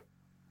 perfect.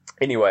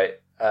 Anyway,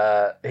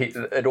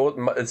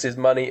 it says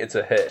money, it's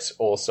a hit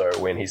also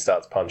when he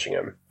starts punching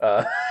him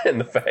in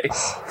the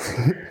face.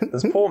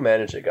 This poor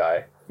manager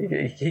guy,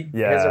 he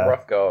has a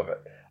rough go of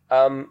it.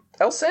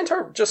 El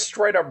Santo just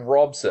straight up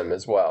robs him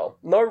as well.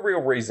 No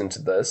real reason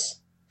to this.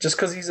 Just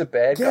because he's a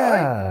bad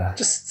guy.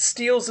 Just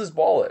steals his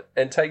wallet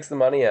and takes the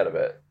money out of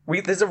it.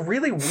 There's a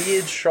really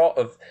weird shot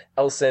of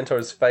El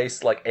Santo's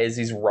face, like, as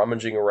he's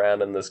rummaging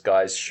around in this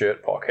guy's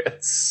shirt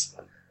pockets.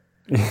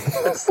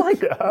 It's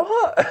like,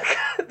 what?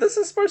 This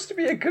is supposed to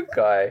be a good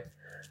guy.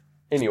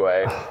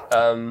 Anyway,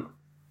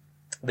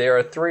 there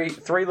are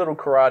three little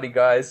karate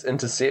guys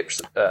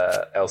intercept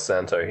El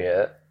Santo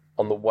here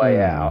on the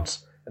way out.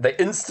 They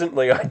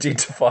instantly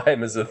identify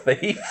him as a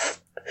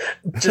thief,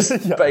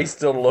 just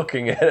based on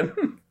looking at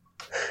him.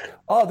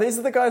 Oh, these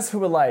are the guys who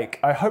were like,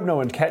 I hope no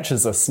one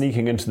catches us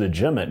sneaking into the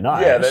gym at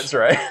night. Yeah, that's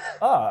right.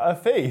 A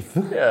thief.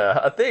 Yeah,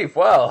 a thief.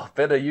 Well,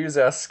 better use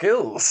our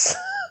skills.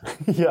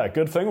 Yeah,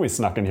 good thing we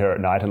snuck in here at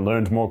night and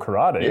learned more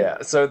karate.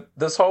 Yeah, so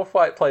this whole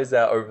fight plays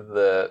out over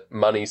the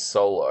money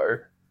solo.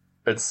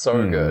 It's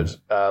so good.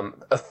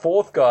 A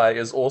fourth guy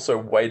is also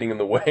waiting in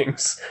the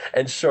wings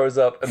and shows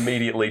up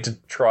immediately to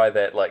try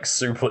that, like,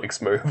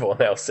 suplex move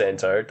on El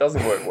Santo. It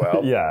doesn't work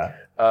well. Yeah.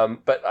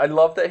 But I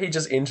love that he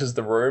just enters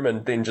the room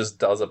and then just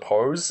does a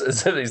pose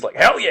as if he's like,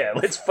 hell yeah,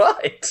 let's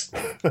fight.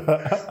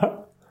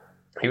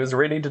 He was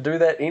ready to do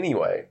that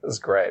anyway. It was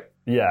great.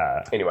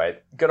 Yeah. Anyway,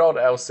 good old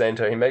El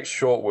Santo. He makes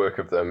short work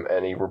of them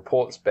and he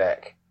reports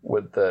back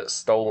with the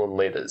stolen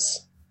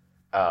letters.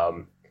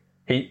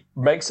 He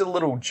makes a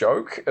little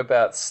joke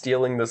about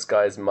stealing this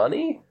guy's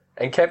money,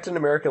 and Captain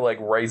America, like,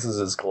 raises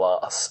his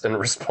glass in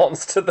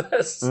response to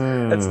this.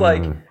 It's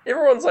like,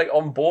 everyone's, like,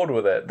 on board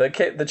with it.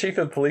 The chief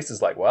of police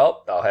is like,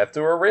 well, I'll have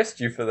to arrest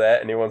you for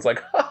that. And everyone's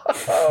like,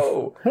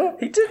 oh,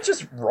 he did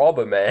just rob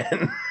a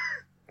man.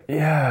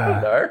 Yeah. I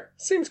don't know.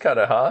 Seems kind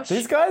of harsh.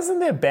 These guys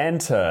and their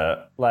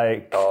banter,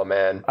 like... Oh,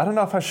 man. I don't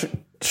know if I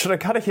should... Should I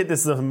cut ahead?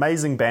 This is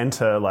amazing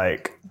banter,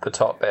 like... The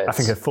top bands. I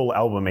think a full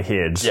album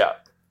ahead. Yeah.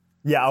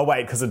 Yeah, I'll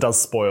wait, because it does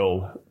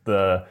spoil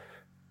the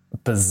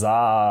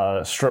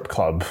bizarre strip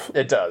club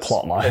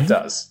plotline. It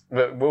does.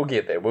 But we'll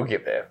get there.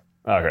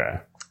 Okay.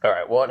 All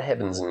right, what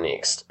happens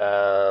next?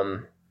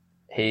 So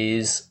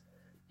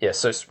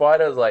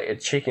Spider's, like,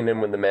 checking in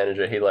with the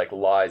manager. He, like,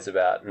 lies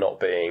about not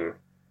being...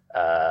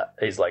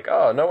 he's like,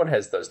 oh, no one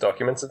has those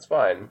documents. It's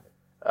fine.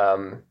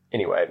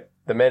 Anyway,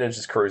 the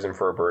manager's cruising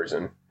for a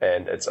bruising,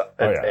 and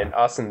and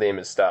us and them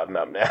is starting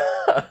up now.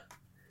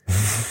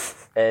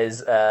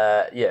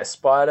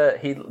 Spider,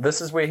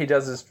 this is where he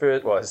does his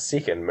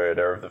second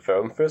murder of the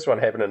film. First one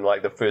happened in,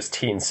 like, the first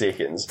 10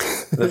 seconds.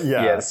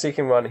 The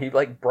second one, he,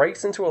 like,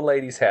 breaks into a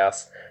lady's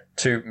house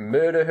to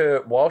murder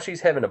her while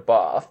she's having a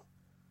bath.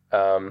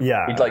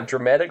 He, like,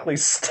 dramatically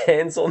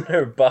stands on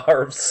her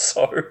bar of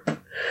soap,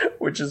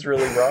 which is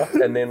really rough,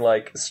 and then,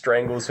 like,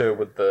 strangles her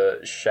with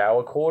the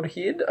shower cord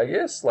head, I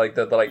guess. Like,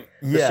 the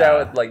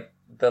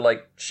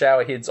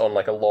shower head's on,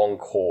 like, a long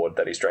cord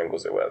that he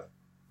strangles her with.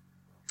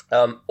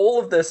 All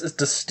of this is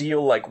to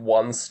steal, like,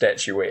 one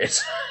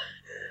statuette.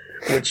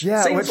 Which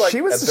seems like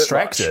she was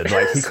distracted.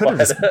 Like, he could have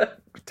just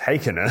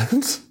taken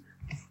it.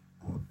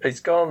 He's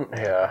gone,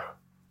 yeah.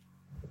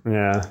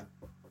 Yeah.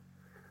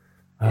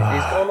 He's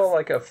gone on,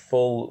 like, a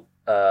full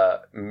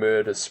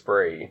murder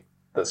spree,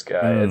 this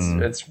guy.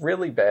 It's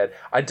really bad.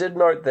 I did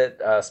note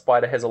that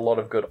Spider has a lot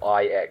of good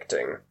eye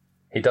acting.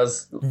 He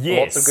does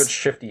lots of good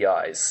shifty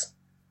eyes.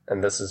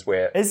 And this is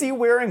where... Is he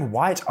wearing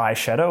white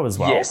eyeshadow as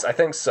well? Yes, I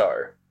think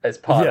so. As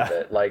part of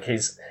it. Like,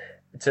 he's...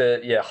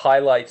 to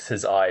highlight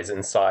his eyes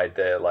inside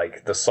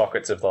the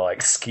sockets of the,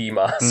 like, ski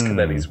mask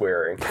that he's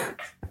wearing.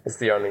 It's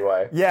the only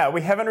way. Yeah,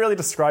 we haven't really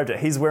described it.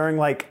 He's wearing,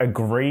 like, a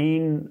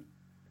green...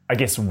 I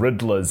guess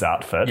Riddler's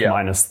outfit,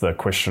 minus the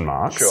question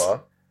marks.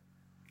 Sure.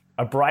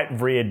 A bright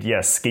red,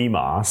 ski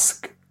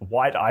mask,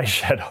 white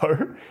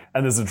eyeshadow,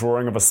 and there's a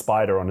drawing of a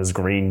spider on his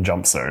green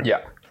jumpsuit.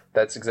 Yeah,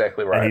 that's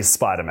exactly right. And he's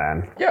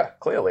Spider-Man. Yeah,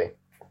 clearly.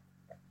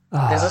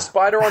 There's a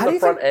spider on the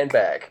front and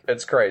back.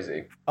 It's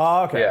crazy.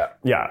 Oh, okay.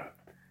 Yeah.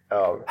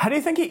 How do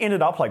you think he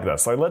ended up like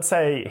this? Like, let's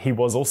say he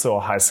was also a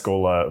high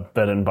schooler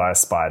bitten by a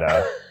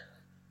spider.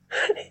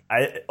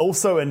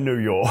 Also in New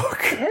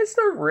York. He has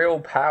no real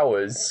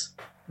powers,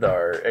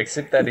 though,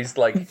 except that he's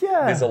like,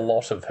 there's a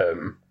lot of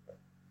him.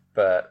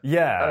 But,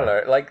 I don't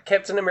know. Like,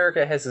 Captain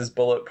America has his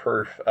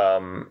bulletproof,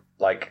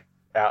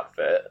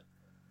 outfit.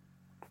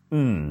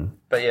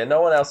 But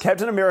no one else...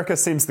 Captain America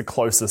seems the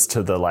closest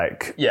to the,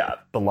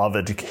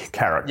 beloved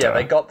character. Yeah,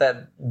 they got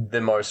that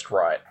the most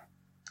right.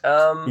 I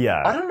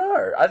don't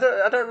know. I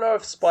don't know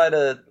if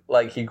Spider,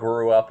 he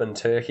grew up in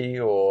Turkey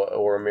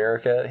or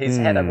America. He's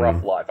had a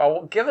rough life.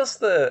 Oh, give us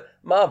the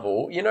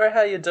Marvel. You know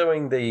how you're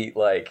doing the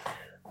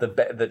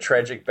the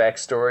tragic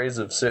backstories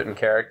of certain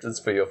characters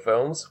for your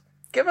films,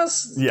 give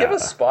us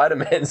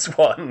Spider-Man's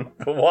one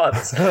for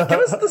once. Give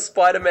us the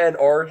Spider-Man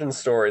origin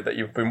story that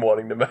you've been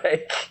wanting to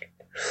make.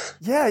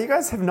 Yeah, you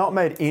guys have not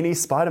made any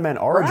Spider-Man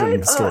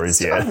origin stories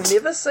yet. I've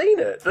never seen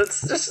it.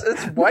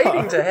 It's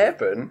waiting to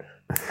happen.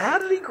 How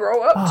did he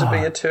grow up to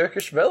be a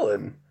Turkish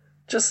villain?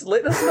 Just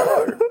let us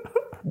know.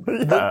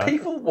 The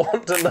people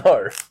want to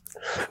know.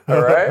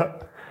 All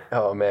right?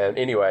 Oh, man.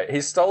 Anyway,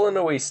 he's stolen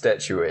a wee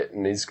statuette,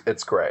 and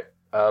it's great.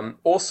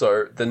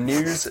 Also, the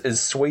news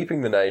is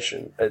sweeping the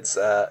nation. It's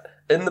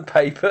in the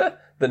paper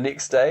the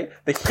next day.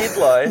 The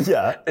headline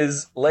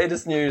is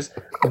latest news,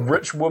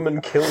 rich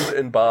woman killed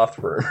in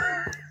bathroom.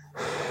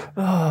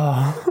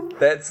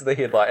 That's the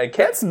headline. And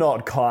that's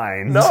not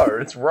kind. No,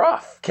 it's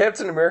rough.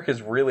 Captain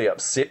America's really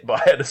upset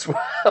by it as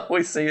well.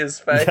 We see his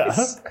face.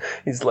 Yeah.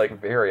 He's like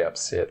very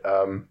upset.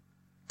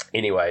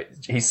 Anyway,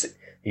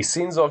 he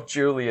sends off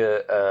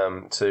Julia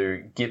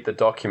to get the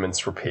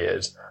documents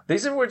repaired.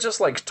 These were just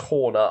like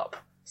torn up.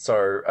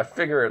 So I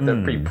figure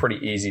that'd be pretty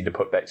easy to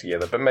put back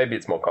together, but maybe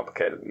it's more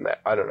complicated than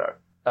that. I don't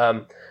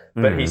know.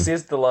 But he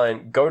says the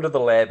line, go to the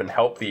lab and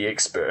help the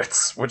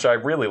experts, which I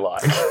really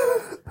like.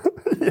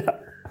 Yeah.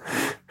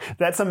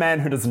 That's a man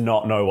who does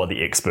not know what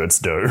the experts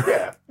do.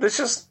 Yeah. Let's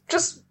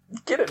just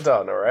get it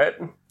done, all right?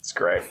 It's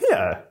great.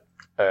 Yeah.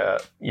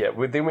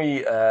 Then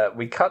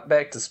we cut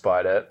back to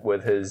Spider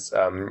with his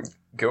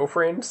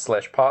girlfriend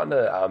 /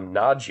 partner,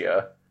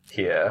 Nadia,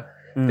 here.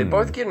 They're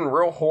both getting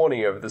real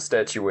horny over the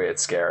statuette,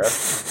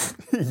 Scarif.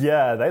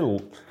 Yeah,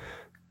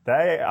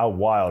 they are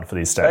wild for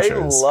these statues. They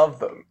love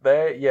them.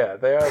 They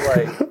are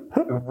like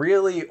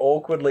really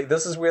awkwardly.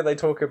 This is where they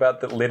talk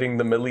about letting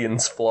the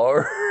millions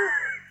flow.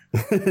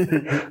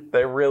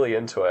 They're really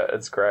into it.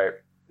 It's great.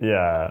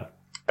 Yeah.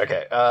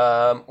 Okay.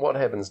 What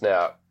happens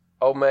now?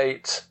 Old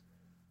mate.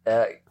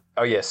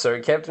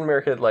 So Captain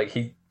America, like,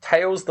 he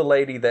tails the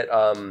lady that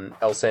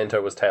El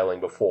Santo was tailing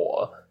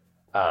before.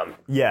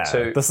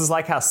 This is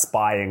like our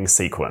spying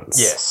sequence.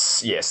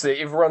 Yes.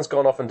 Everyone's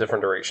gone off in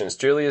different directions.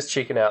 Julia's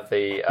checking out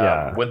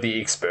with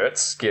the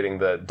experts, getting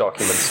the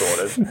documents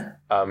sorted.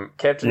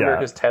 Captain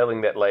America's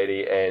tailing that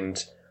lady,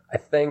 and I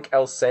think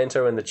El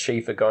Santo and the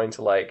Chief are going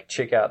to like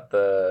check out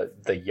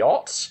the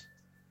yacht.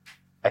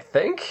 I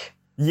think.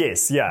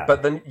 Yes, yeah.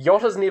 But the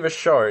yacht is never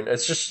shown.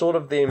 It's just sort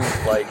of them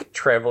like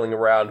traveling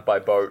around by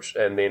boat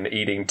and then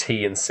eating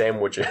tea and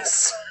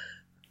sandwiches.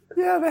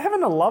 Yeah, they're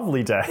having a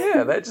lovely day.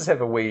 Yeah, they just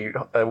have a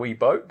wee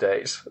boat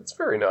date. It's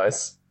very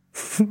nice.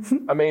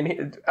 I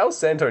mean, El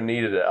Santo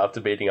needed it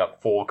after beating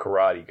up 4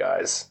 karate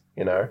guys,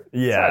 you know?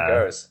 Yeah. That's how it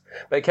goes.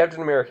 But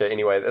Captain America,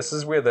 anyway, this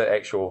is where the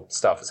actual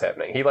stuff is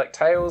happening. He, like,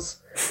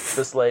 tails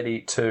this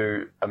lady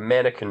to a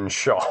mannequin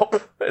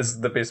shop, is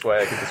the best way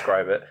I could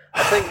describe it.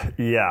 I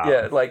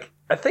think...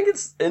 I think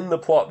it's in the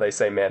plot they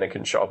say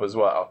mannequin shop as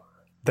well.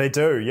 They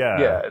do, yeah.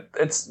 Yeah,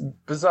 it's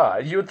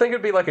bizarre. You would think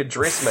it'd be like a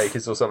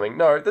dressmaker's or something.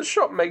 No, the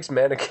shop makes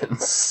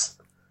mannequins.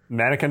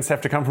 Mannequins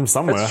have to come from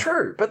somewhere. That's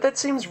true, but that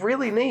seems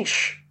really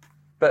niche.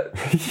 But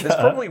there's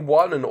probably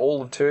one in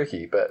all of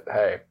Turkey, but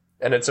hey.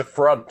 And it's a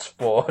front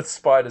for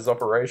Spider's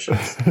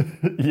operations.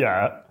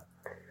 Yeah.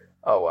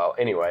 Oh, well,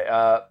 anyway.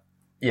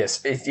 Yes,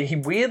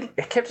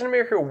 Captain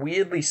America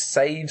weirdly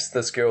saves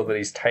this girl that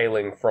he's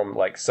tailing from,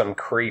 like, some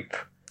creep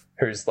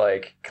who's,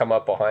 like, come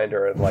up behind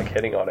her and, like,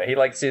 hitting on her. He,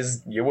 like,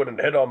 says, you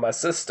wouldn't hit on my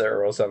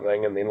sister or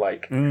something, and then,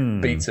 like,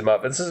 beats him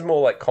up. This is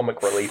more, like,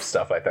 comic relief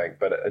stuff, I think,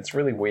 but it's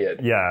really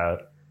weird. Yeah.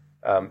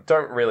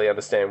 Don't really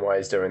understand why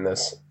he's doing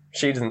this.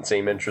 She didn't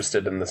seem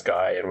interested in this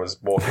guy and was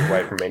walking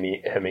away from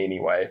him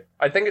anyway.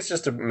 I think it's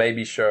just to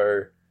maybe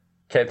show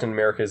Captain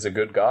America is a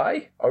good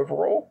guy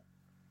overall,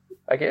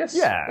 I guess.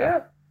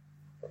 Yeah.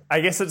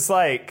 I guess it's,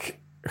 like,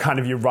 kind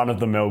of your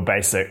run-of-the-mill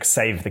basic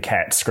save the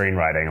cat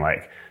screenwriting,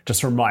 like...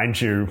 Just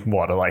remind you,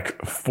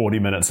 like 40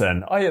 minutes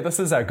in, oh yeah, this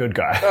is our good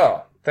guy.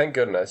 Oh, thank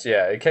goodness.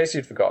 Yeah, in case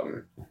you'd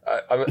forgotten.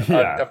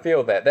 I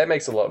feel that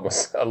makes a lot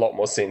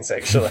more sense,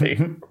 actually.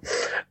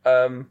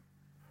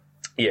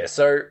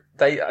 So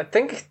I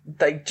think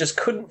they just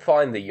couldn't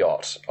find the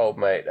yacht, old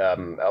mate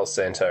El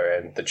Santo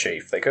and the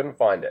Chief. They couldn't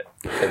find it.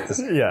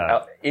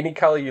 Any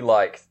color you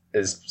like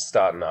is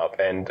starting up,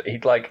 and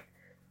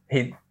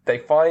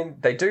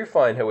They do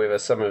find, however,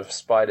 some of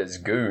Spider's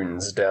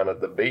goons down at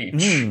the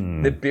beach.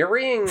 They're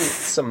burying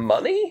some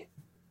money?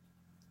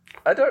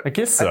 I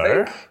guess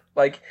so.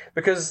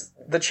 Because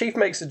the Chief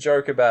makes a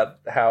joke about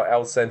how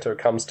El Santo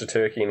comes to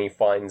Turkey and he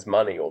finds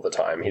money all the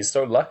time. He's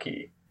so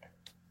lucky.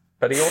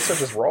 But he also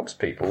just robs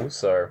people,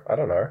 so I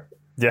don't know.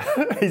 Yeah,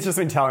 he's just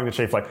been telling the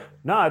Chief, like,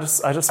 no, I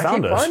just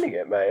found it. I keep finding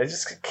it, mate. It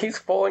just keeps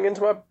falling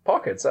into my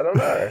pockets. I don't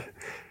know.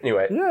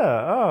 Anyway.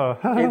 Yeah,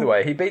 Either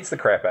way, he beats the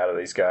crap out of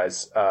these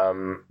guys.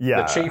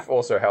 The Chief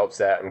also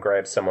helps out and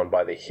grabs someone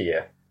by the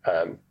hair.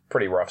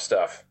 Pretty rough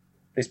stuff.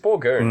 These poor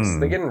goons,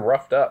 they're getting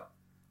roughed up.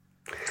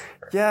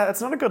 Yeah,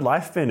 it's not a good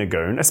life being a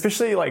goon,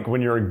 especially like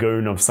when you're a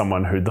goon of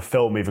someone who the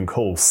film even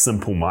calls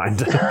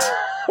simple-minded.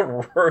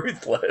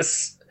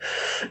 Ruthless.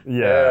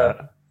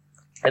 Yeah.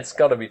 It's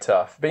got to be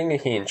tough. Being a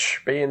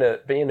hench, being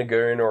a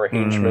goon or a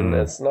henchman,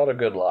 it's not a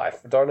good life.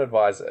 Don't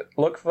advise it.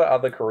 Look for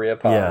other career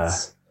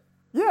paths.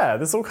 Yeah,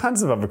 there's all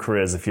kinds of other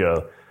careers if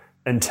you're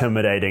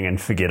intimidating and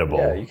forgettable.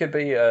 Yeah, you could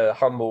be a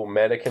humble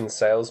mannequin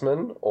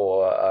salesman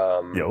or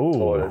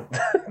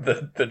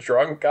the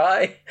drunk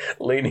guy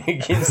leaning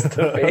against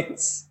the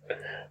fence.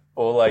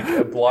 Or like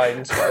a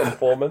blind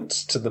informant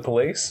to the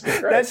police.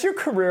 That's your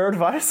career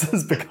advice,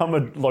 is become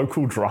a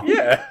local drunk?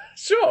 Yeah,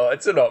 sure,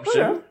 it's an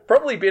option. Yeah.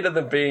 Probably better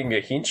than being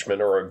a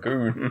henchman or a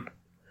goon.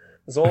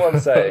 That's all I'm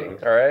saying,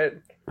 alright?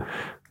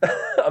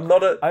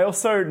 I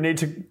also need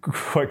to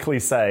quickly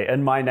say,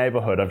 in my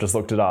neighborhood, I've just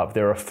looked it up,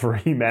 there are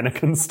 3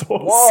 mannequin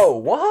stores. Whoa,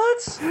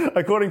 what?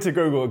 According to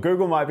Google.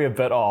 Google might be a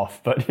bit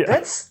off, but yeah.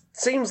 That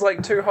seems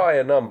like too high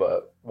a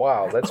number.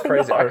 Wow, that's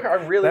crazy. I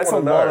really want to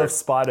know. That's a lot of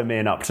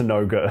Spider-Man up to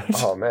no good.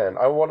 Oh, man.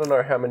 I want to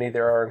know how many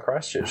there are in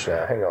Christchurch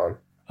now. Hang on.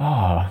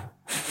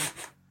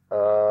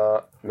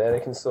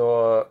 Mannequin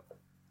store.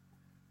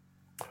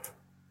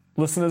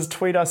 Listeners,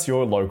 tweet us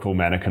your local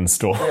mannequin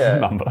store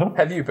number.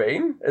 Have you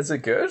been? Is it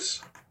good?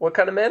 What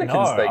kind of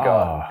mannequins they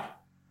got?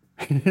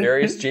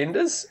 Various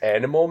genders?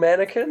 Animal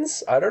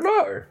mannequins? I don't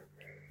know.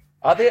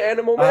 Are there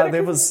animal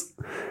mannequins?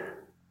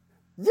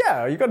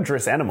 Yeah, you got to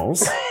dress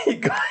animals. you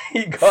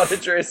got to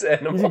dress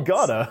animals. You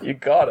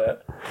gotta.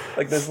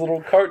 Like those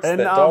little coats that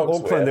dogs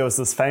Auckland, wear. There was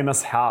this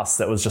famous house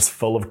that was just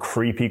full of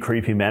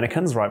creepy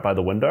mannequins right by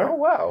the window. Oh,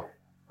 wow.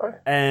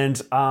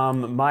 And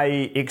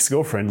my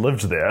ex-girlfriend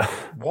lived there.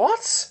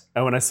 What?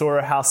 And when I saw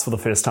her house for the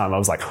first time, I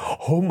was like,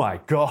 oh my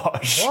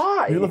gosh.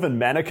 Why? You live in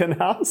mannequin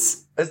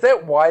house? Is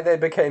that why they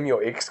became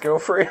your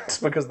ex-girlfriend?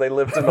 Because they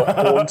lived in a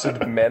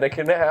haunted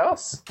mannequin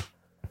house?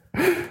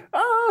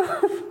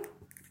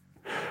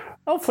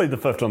 I'll plead the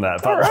fifth on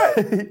that. All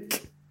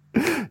right.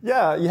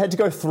 Yeah, you had to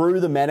go through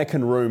the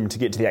mannequin room to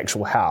get to the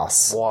actual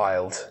house.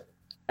 Wild.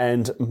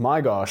 And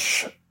my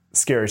gosh,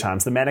 scary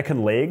times. The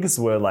mannequin legs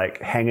were like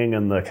hanging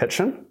in the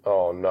kitchen.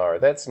 Oh no,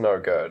 that's no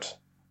good.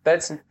 That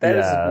is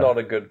not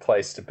a good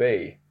place to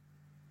be.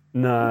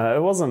 No,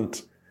 it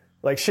wasn't.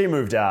 Like, she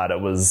moved out.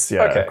 It was,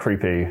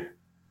 creepy.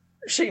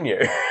 She knew.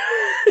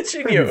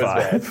 She knew it was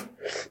bad.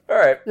 All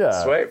right.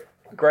 Yeah. Sweet.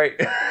 Great.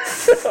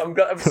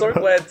 I'm so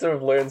glad to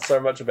have learned so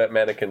much about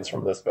mannequins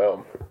from this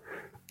film.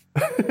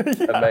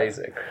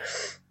 Amazing.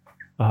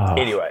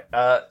 Anyway,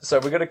 so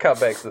we're going to cut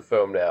back to the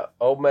film now.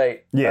 Old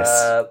mate.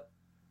 Yes.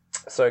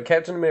 So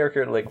Captain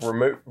America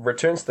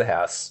returns to the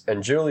house,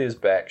 and Julia's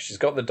back. She's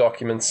got the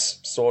documents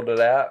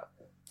sorted out.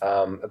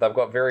 They've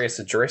got various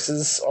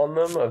addresses on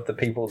them of the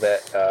people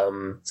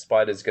that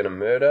Spider's going to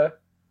murder.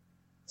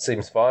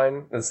 Seems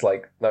fine. It's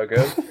like no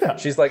good.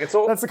 She's like, it's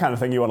all. That's the kind of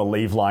thing you want to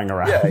leave lying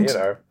around. Yeah, you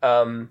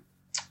know.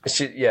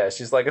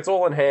 She's like, it's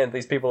all in hand.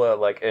 These people are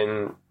like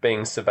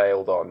being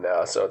surveilled on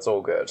now, so it's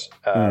all good.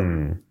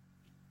 And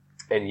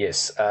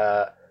yes,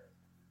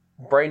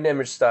 brain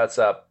damage starts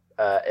up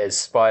as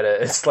Spider.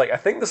 It's like, I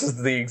think this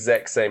is the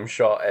exact same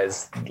shot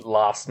as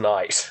last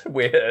night,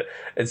 where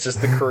it's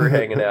just the crew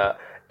hanging out.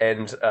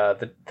 And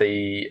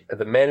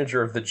the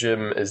manager of the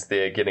gym is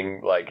there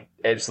getting like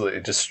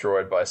absolutely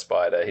destroyed by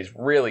Spider. He's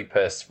really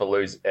pissed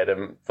at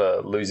him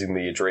for losing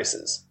the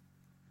addresses.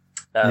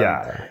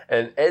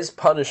 And as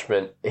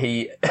punishment,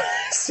 he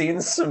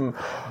sends some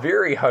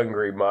very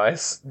hungry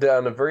mice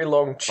down a very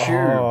long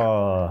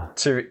tube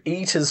to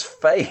eat his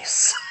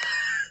face.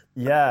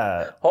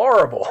 Yeah.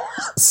 Horrible.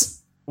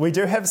 We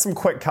do have some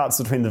quick cuts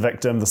between the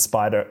victim, the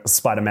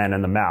Spider-Man,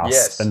 and the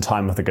mouse in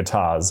time with the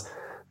guitars.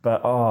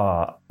 But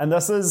and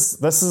this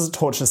is a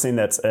torture scene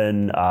that's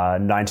in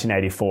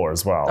 1984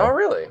 as well. Oh,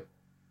 really?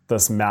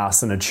 This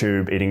mouse in a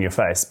tube eating your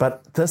face.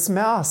 But this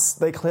mouse,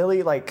 they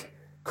clearly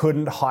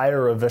couldn't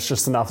hire a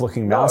vicious enough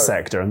looking mouse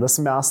actor, and this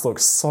mouse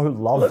looks so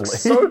lovely. It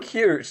looks so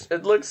cute.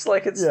 It looks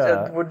like it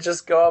would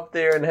just go up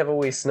there and have a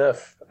wee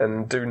sniff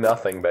and do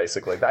nothing,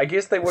 basically. I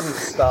guess they wouldn't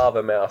starve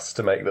a mouse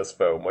to make this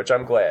film, which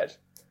I'm glad.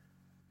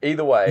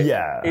 Either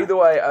way,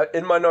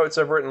 in my notes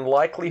I've written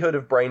likelihood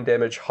of brain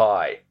damage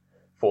high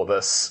for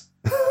this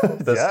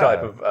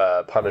type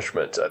of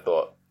punishment, I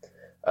thought.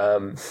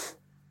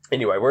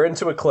 Anyway, we're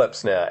into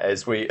Eclipse now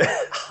as we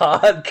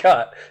hard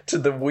cut to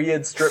the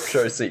weird strip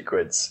show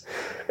sequence.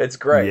 It's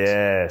great.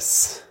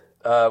 Yes.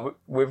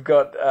 We've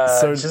got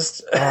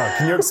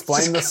can you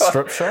explain the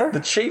strip show? The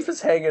chief is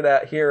hanging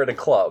out here at a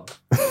club.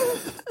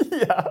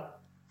 Yeah.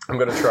 I'm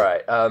going to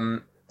try.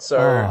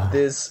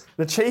 There's...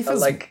 The chief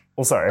is...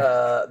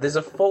 there's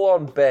a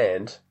full-on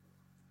band.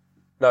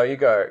 No, you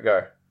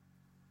go.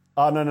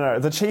 Oh, no.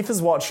 The chief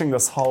is watching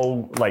this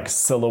whole,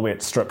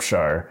 silhouette strip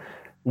show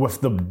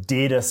with the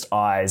deadest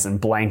eyes and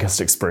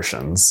blankest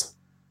expressions.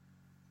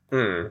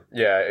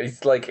 Yeah,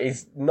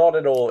 he's not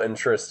at all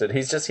interested.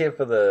 He's just here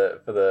for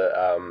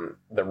the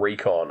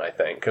recon, I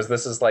think, because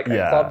this is a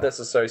club that's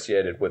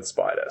associated with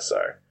Spider,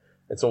 so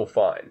it's all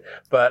fine.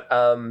 But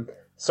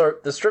so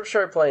the strip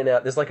show playing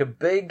out, there's a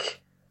big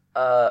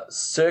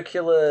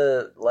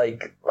circular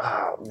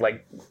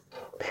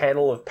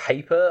panel of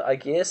paper, I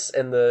guess,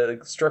 and the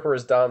stripper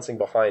is dancing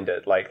behind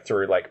it,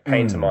 through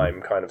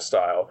pantomime kind of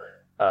style,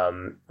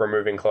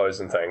 removing clothes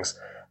and things.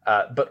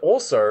 But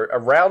also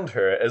around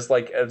her is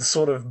like a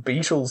sort of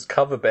Beatles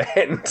cover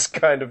band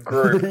kind of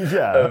group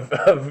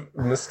of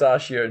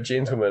mustachioed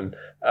gentlemen,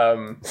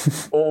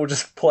 all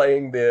just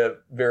playing their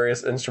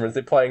various instruments.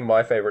 They're playing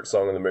my favorite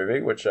song in the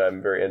movie, which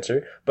I'm very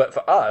into. But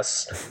for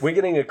us, we're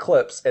getting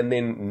Eclipse and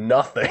then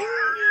nothing.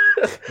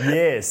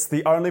 Yes,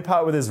 the only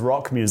part with his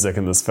rock music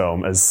in this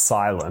film is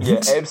silent.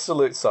 Yeah,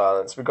 absolute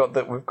silence. We've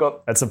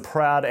got. It's a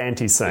proud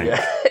anti-sync.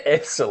 Yeah,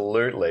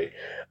 absolutely.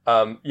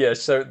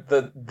 So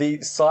the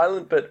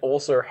silent bit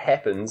also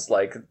happens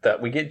like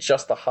that. We get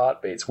just the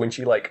heartbeats when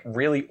she like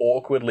really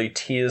awkwardly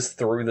tears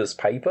through this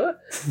paper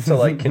to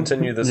like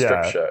continue the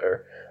strip show.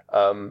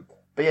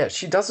 But yeah,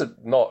 she does it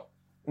not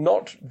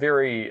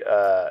very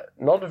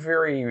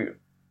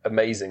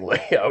amazingly,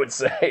 I would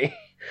say.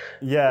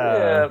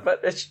 Yeah,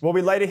 but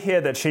we later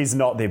hear that she's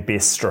not their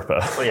best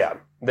stripper. Yeah,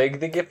 they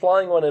get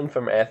flying one in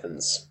from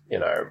Athens. You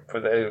know,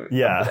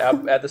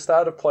 at the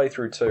start of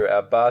playthrough 2,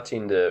 our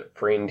bartender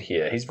friend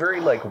here, he's very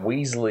like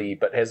Weasley,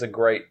 but has a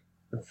great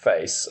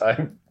face.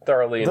 I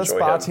thoroughly enjoy him. This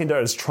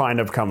bartender is trying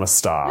to become a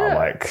star. Yeah.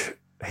 Like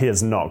he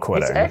is not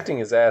quitting. He's acting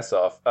his ass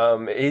off.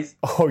 He's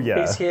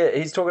here.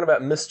 He's talking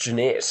about Miss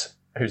Jeanette,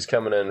 who's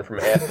coming in from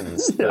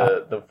Athens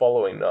the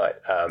following night,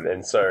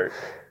 and so.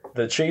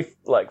 The chief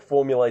like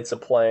formulates a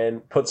plan,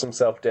 puts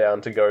himself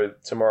down to go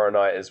tomorrow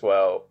night as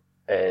well,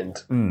 and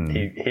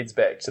he heads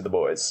back to the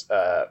boys.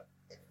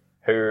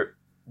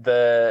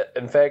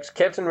 In fact,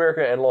 Captain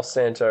America and Los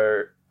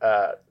Santo,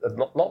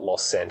 not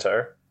Los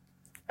Santo,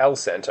 El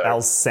Santo.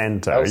 El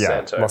Santo,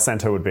 Santo. Los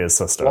Santo would be his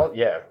sister. Well,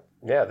 yeah,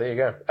 there you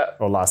go.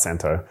 Or La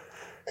Santo.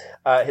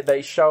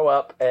 They show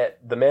up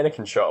at the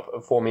mannequin shop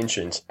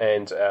aforementioned,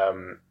 and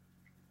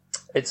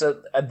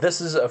this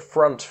is a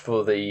front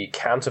for the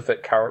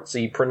counterfeit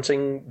currency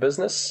printing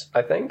business,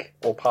 I think,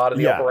 or part of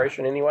the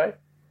operation anyway.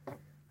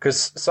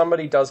 Because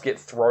somebody does get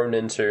thrown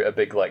into a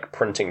big like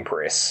printing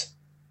press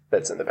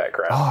that's in the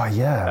background. Oh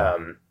yeah.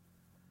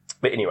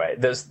 But anyway,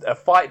 there's a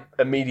fight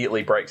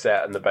immediately breaks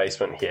out in the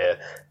basement here.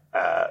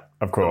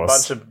 Of course, a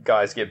bunch of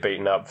guys get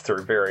beaten up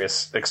through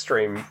various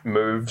extreme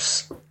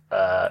moves.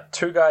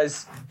 2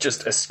 guys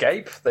just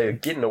escape. They're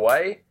getting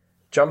away,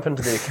 jump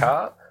into their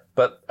car.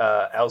 But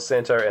El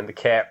Santo and the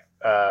Cap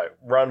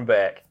run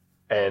back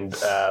and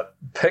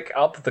pick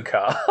up the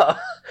car,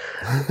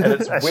 and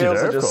its wheels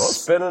are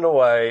just spinning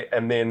away.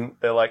 And then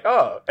they're like,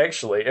 "Oh,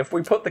 actually, if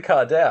we put the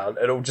car down,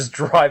 it'll just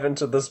drive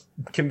into this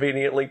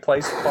conveniently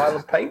placed pile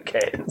of paint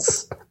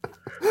cans."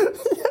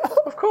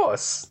 Of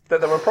course, that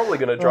they were probably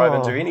going to drive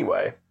into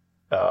anyway.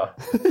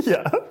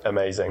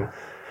 Amazing.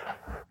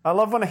 I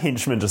love when a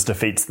henchman just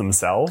defeats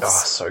themselves.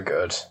 Oh, so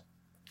good.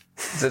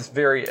 It's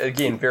very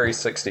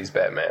 60s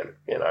Batman,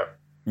 you know.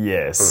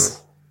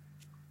 Yes.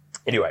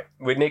 Anyway,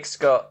 we next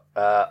got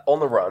On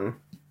the Run.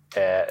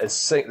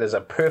 There's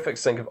a perfect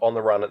sync of On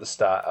the Run at the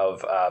start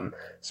of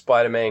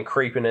Spider-Man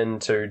creeping in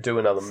to do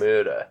another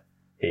murder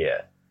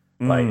here.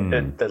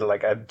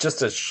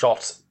 Just a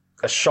shot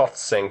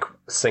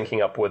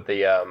syncing up with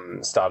the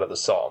start of the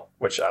song,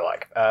 which I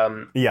like.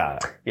 Yeah,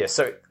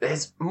 so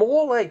there's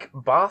more like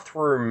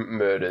bathroom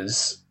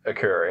murders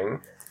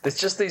occurring. There's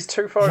just these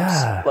 2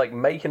 folks like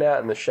making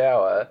out in the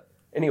shower.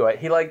 Anyway,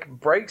 he like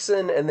breaks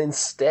in and then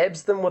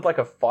stabs them with like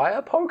a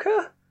fire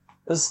poker.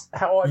 Is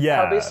how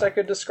best I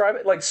could describe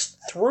it. Like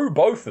through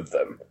both of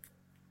them.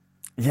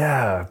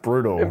 Yeah,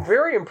 brutal. A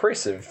very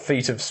impressive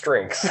feat of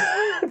strength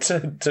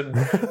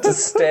to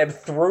stab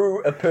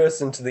through a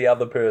person to the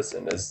other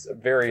person is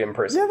very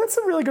impressive. Yeah, that's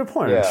a really good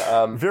point.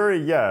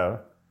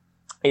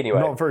 Anyway,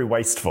 not very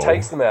wasteful.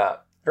 Takes them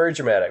out. Very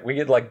dramatic. We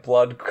get like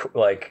blood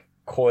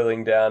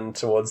coiling down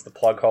towards the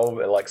plug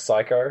hole like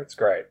Psycho. It's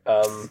great.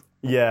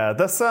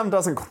 This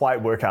doesn't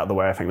quite work out the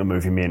way I think the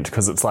movie meant,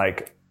 because it's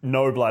like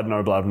no blood,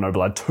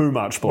 too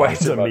much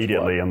blood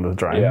immediately in the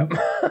drain. Yeah.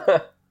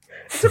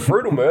 It's a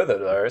brutal murder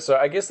though, so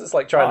I guess it's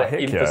like trying to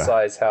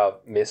emphasize how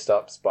messed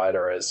up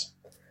Spider is.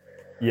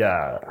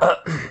 Yeah.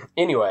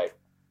 Anyway,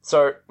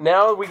 so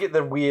now we get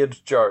the weird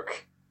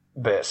joke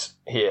bit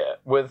here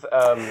with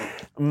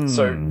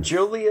so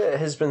Julia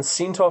has been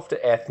sent off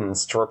to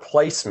Athens to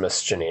replace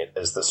Miss Jeanette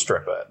as the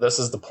stripper. This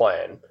is the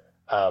plan.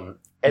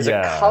 As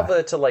a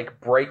cover to like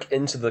break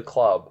into the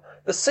club.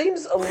 This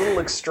seems a little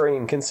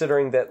extreme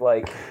considering that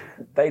like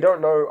they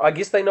don't know, I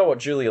guess they know what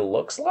Julia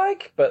looks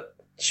like, but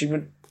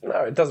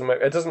it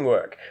doesn't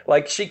work.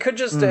 Like she could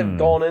just have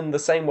gone in the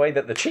same way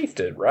that the chief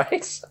did,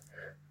 right?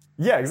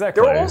 Yeah,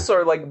 exactly. There are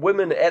also like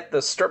women at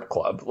the strip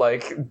club,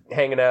 like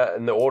hanging out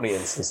in the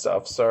audience and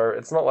stuff. So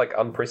it's not like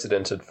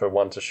unprecedented for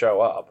one to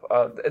show up.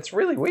 It's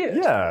really weird.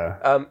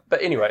 Yeah.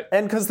 But anyway,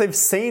 and because they've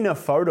seen a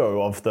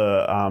photo of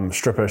the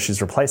stripper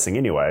she's replacing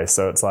anyway,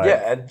 so it's like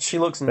and she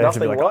looks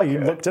nothing like oh, you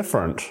look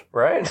different,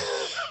 right?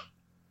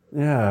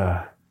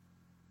 Yeah.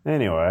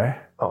 Anyway.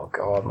 Oh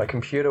god, my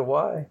computer.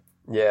 Why?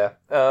 Yeah.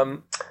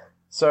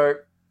 So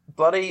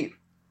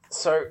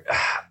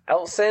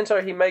El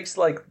Santo, he makes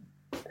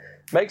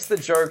the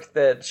joke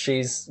that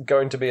she's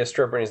going to be a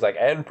stripper, and he's like,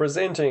 and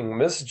presenting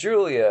Miss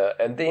Julia.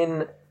 And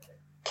then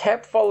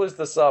Cap follows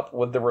this up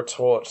with the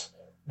retort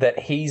that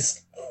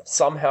he's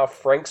somehow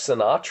Frank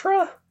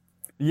Sinatra?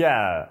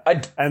 Yeah.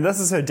 And this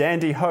is her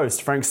dandy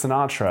host, Frank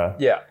Sinatra.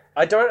 Yeah.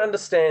 I don't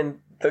understand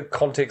the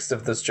context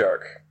of this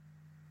joke.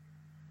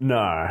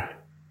 No.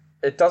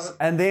 It doesn't...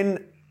 And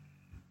then,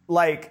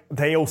 like,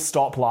 they all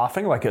stop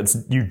laughing. Like,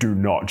 you do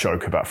not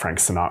joke about Frank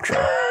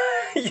Sinatra.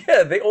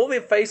 Yeah, all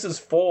their faces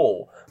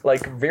fall.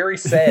 Like, very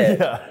sad.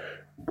 Yeah.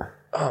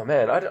 Oh,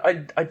 man,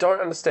 I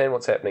don't understand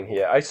what's happening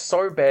here. I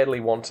so badly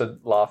want to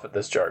laugh at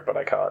this joke, but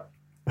I can't.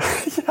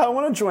 Yeah, I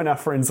want to join our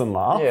friends and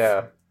laugh.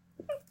 Yeah.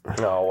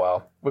 Oh,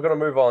 well. We're going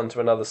to move on to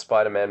another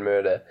Spider-Man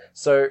murder.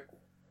 So...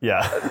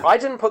 Yeah. I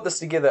didn't put this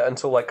together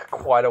until, like,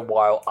 quite a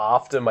while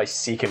after my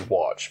second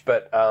watch,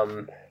 but,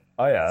 Oh,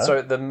 yeah?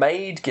 So the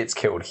maid gets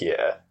killed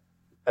here,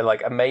 and,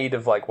 like, a maid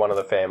of, like, one of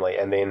the family,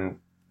 and then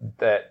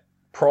that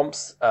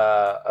prompts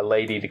a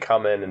lady to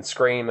come in and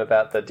scream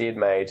about the dead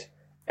maid,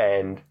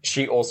 and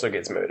she also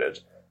gets murdered.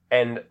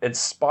 And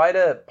it's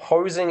Spider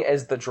posing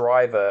as the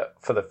driver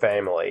for the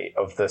family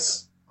of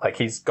this, like,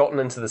 he's gotten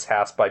into this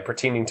house by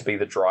pretending to be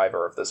the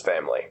driver of this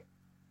family.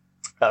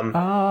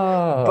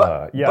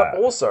 But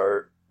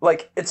also...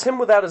 Like, it's him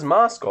without his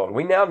mask on.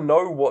 We now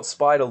know what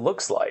Spider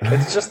looks like.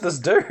 It's just this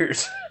dude.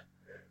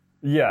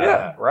 Yeah.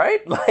 Yeah,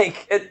 right?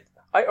 Like,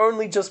 I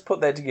only just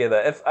put that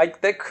together.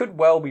 That could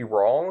well be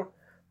wrong,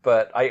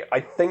 but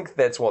I think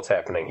that's what's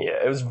happening here.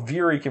 It was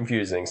very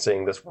confusing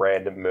seeing this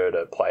random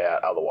murder play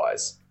out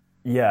otherwise.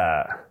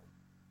 Yeah.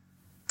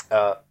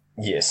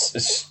 Yes,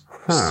 it's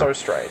so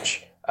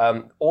strange.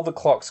 All the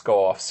clocks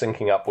go off,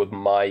 syncing up with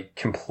my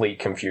complete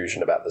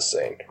confusion about this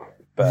scene.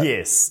 But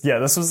yes. Yeah,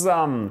 this was...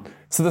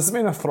 So this has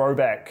been a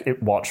throwback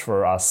watch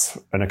for us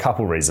in a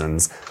couple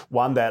reasons.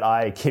 One, that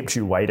I kept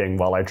you waiting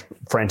while I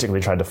frantically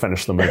tried to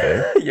finish the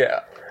movie.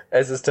 Yeah,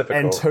 as is typical.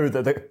 And two,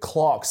 that the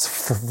clocks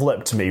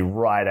flipped me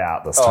right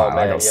out this time.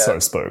 Man, I got so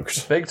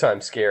spooked. Big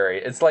time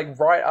scary. It's like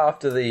right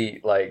after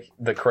the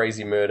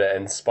crazy murder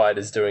and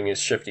Spider's doing his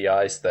shifty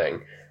eyes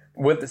thing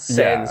with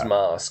Sans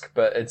mask.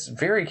 But it's a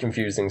very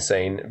confusing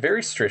scene,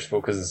 very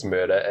stressful because it's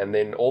murder, and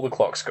then all the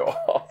clocks go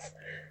off.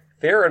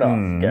 Fair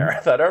enough,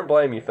 Gareth. I don't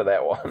blame you for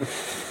that one.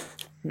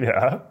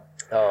 Yeah.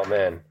 Oh,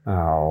 man.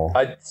 Oh.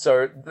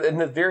 So, in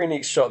the very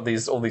next shot,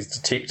 there's all these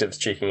detectives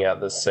checking out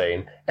this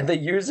scene, and they're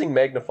using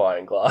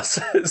magnifying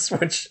glasses,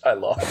 which I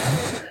love.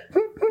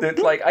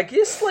 I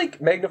guess,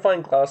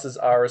 magnifying glasses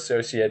are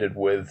associated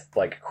with,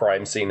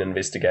 crime scene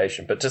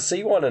investigation, but to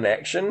see one in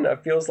action,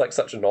 it feels like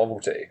such a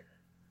novelty.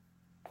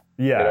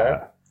 Yeah. You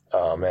know?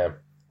 Oh, man.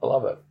 I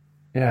love it.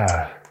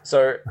 Yeah.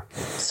 So,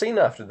 scene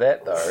after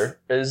that, though,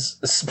 is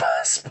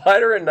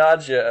Spider and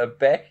Nadia are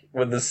back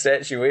with the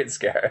statuettes,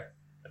 Gareth.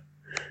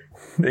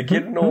 They're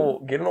getting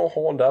all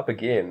horned up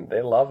again.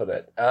 They're loving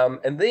it.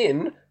 And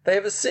then they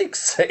have a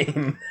sex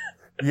scene.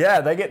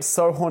 Yeah, they get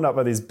so horned up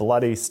by these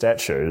bloody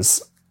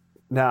statues.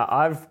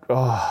 Now,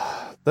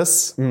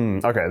 this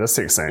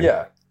sex scene.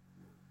 Yeah.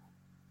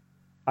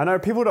 I know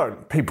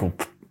people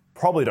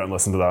probably don't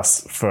listen to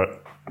us for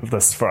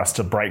us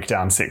to break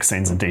down sex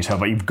scenes in detail,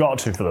 but you've got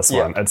to for this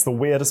one. It's the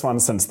weirdest one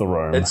since The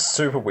Room. It's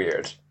super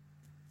weird.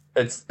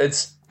 It's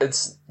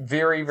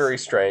very, very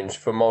strange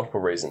for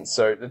multiple reasons.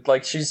 So,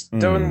 she's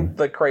doing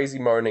the crazy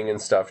moaning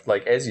and stuff,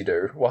 as you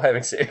do while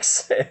having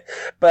sex.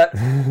 but,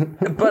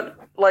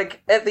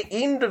 at the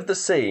end of the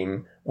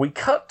scene, we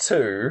cut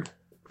to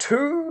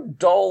two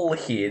doll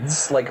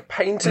heads,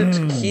 painted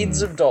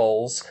heads of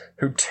dolls,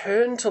 who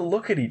turn to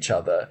look at each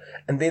other,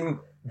 and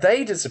then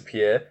they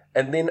disappear,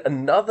 and then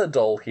another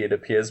doll head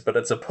appears, but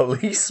it's a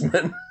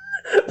policeman.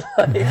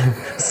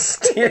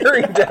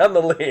 Staring down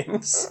the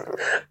lens.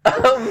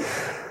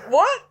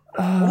 What?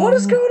 What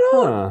is going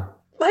on?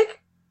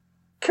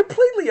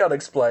 Completely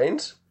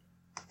unexplained.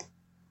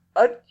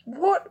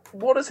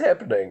 What is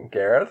happening,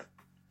 Gareth?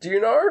 Do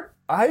you know?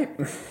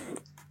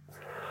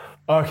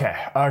 Okay.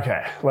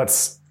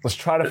 Let's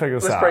try to figure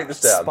this out. Let's break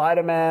this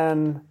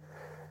down.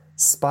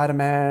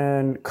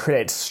 Spider-Man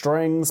creates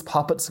strings.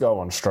 Puppets go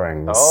on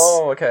strings.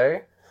 Oh,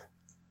 okay.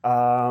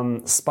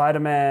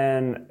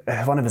 Spider-Man,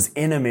 one of his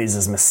enemies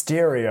is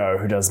Mysterio,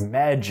 who does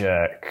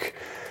magic.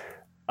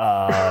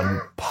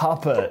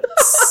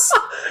 Puppets.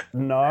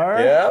 No?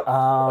 Yep.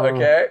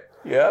 Okay.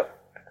 Yep.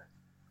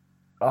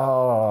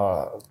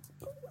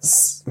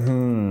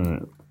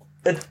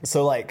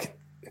 So,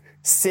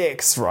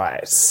 sex,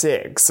 right?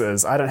 Sex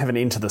is, I don't have an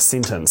end to the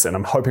sentence, and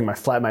I'm hoping my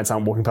flatmates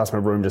aren't walking past my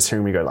room just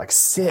hearing me go,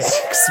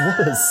 sex?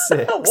 What is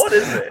sex? What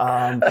is it?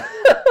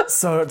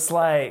 So it's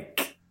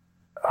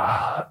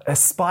a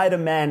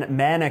Spider-Man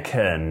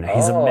mannequin.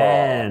 He's a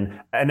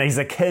man, and he's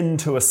akin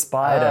to a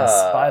spider.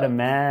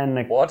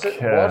 Spider-Man. What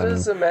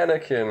is a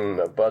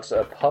mannequin but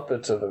a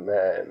puppet of a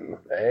man,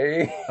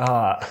 eh?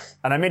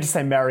 And I meant to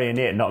say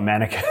marionette, not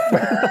mannequin.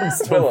 I'm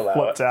still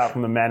flipped out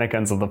from the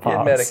mannequins of the past.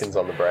 Yeah, mannequins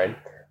on the brain.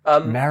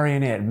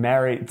 Marionette,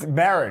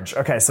 marriage.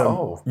 Okay,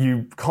 so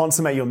you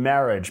consummate your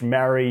marriage.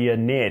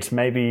 Marionette.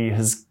 Maybe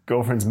his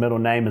girlfriend's middle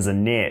name is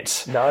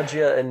Annette.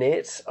 Nadia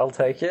Annette, I'll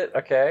take it.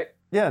 Okay.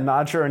 Yeah,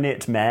 Nadia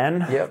Annette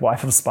Man,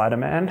 wife of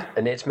Spider-Man.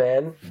 Annette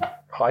Man,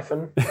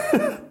 hyphen.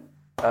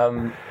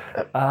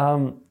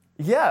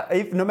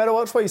 Yeah, no matter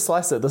which way you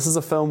slice it, this is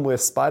a film where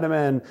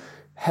Spider-Man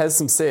has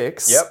some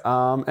sex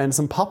and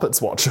some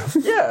puppets watch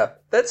him. Yeah,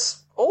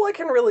 that's all I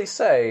can really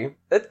say.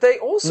 They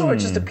also are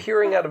just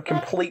appearing out of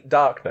complete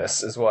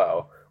darkness as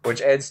well,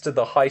 which adds to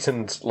the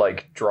heightened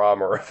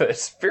drama of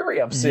it. Very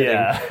upsetting.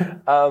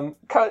 Yeah.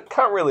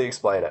 Can't really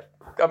explain it.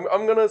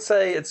 I'm gonna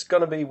say it's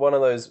gonna be one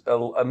of those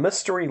a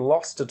mystery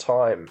lost to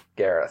time,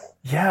 Gareth.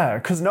 Yeah,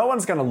 because no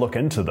one's gonna look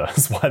into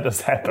this. Why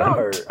this happened?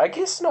 No, I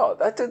guess not.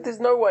 There's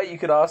no way you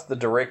could ask the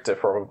director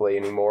probably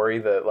anymore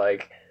either.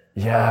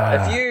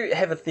 If you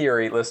have a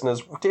theory,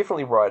 listeners,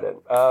 definitely write it.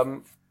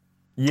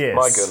 Yes.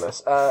 My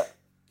goodness.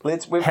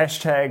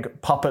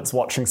 Hashtag puppets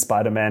watching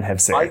Spider-Man have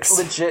sex.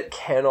 I legit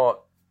cannot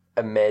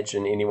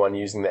imagine anyone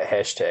using that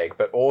hashtag,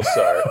 but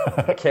also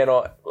I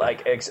cannot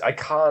I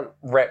can't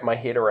wrap my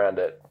head around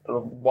it.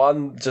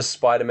 One, just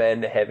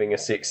Spider-Man having a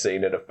sex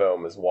scene in a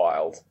film is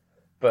wild,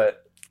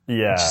 but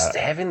just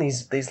having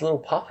these little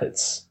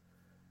puppets,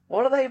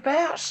 what are they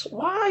about?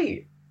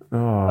 Why?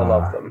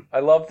 I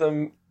love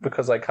them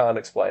because I can't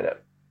explain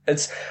it.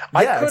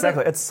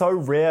 Exactly. It's so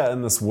rare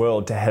in this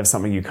world to have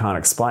something you can't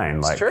explain.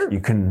 It's true. You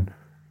can.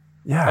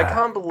 Yeah. I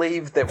can't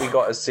believe that we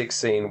got a sex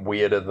scene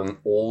weirder than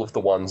all of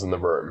the ones in the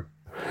room.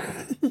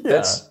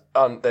 That's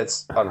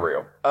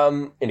unreal.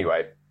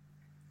 Anyway,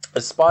 a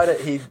spider.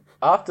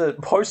 After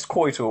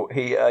post-coital,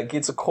 he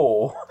gets a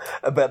call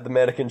about the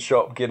mannequin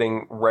shop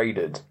getting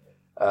raided.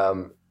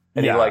 And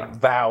he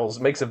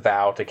makes a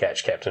vow to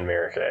catch Captain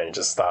America, and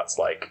just starts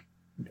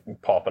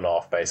popping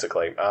off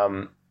basically.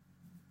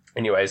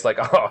 Anyway, he's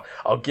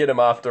I'll get him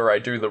after I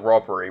do the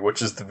robbery,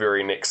 which is the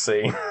very next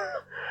scene.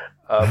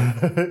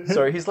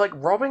 So he's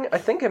robbing, I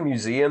think, a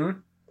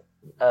museum.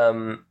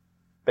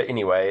 But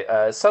anyway,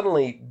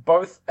 suddenly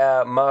both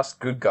our masked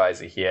good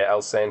guys are here.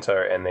 El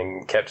Santo and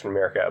then Captain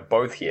America are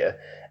both here.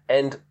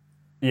 And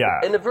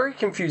in a very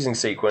confusing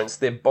sequence,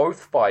 they're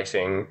both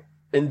fighting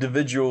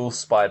individual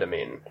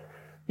Spider-Men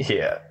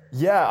here.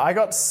 Yeah, I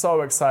got so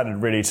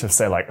excited, ready to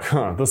say,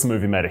 this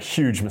movie made a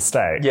huge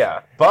mistake. Yeah,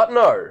 but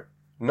no.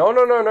 No.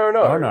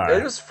 Oh, no.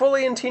 It is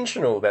fully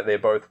intentional that they're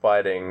both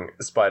fighting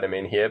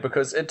Spider-Man here,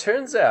 because it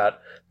turns out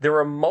there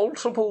are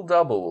multiple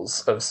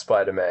doubles of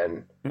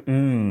Spider-Man.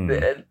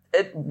 A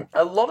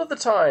lot of the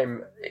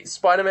time,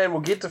 Spider-Man will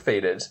get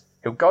defeated,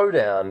 he'll go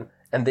down,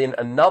 and then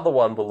another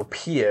one will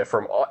appear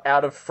from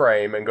out of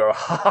frame and go,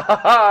 ha ha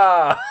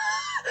ha,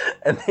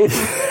 and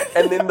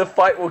then the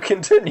fight will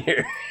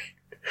continue.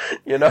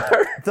 You know?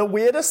 The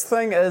weirdest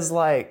thing is,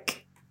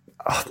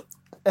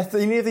 if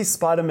any of these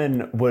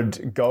Spider-Men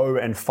would go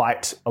and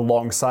fight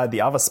alongside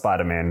the other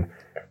Spider-Men,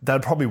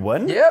 they'd probably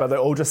win, but they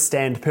all just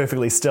stand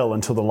perfectly still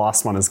until the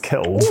last one is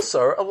killed.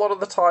 Also, a lot of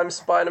the time,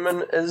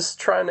 Spider-Man is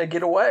trying to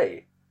get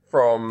away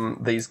from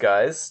these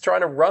guys,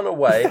 trying to run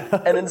away,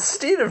 and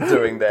instead of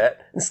doing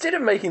that, instead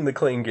of making the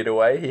clean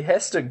getaway, he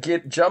has to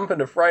jump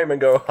into frame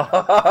and go, ha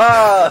ha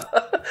ha,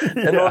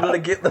 in order to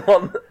get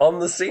them on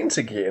the scent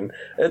again.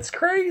 It's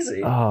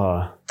crazy.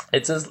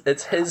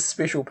 It's his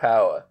special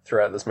power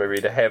throughout this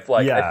movie to have,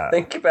 I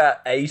think about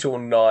 8 or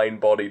 9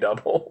 body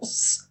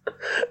doubles.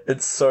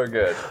 It's so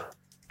good.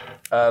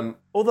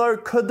 Although,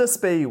 could this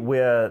be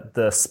where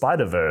the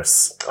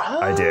Spider-Verse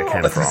idea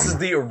came from? This is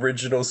the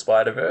original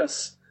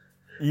Spider-Verse?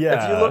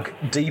 Yeah. If you look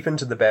deep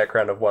into the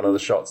background of one of the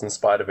shots in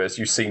Spider-Verse,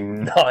 you see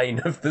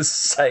 9 of the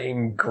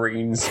same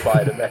green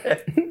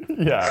Spider-Man.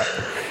 Yeah.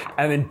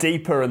 And then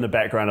deeper in the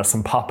background are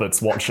some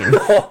puppets watching.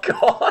 Oh,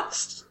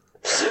 gosh.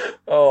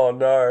 Oh,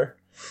 no.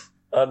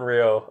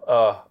 Unreal.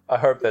 Oh, I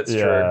hope that's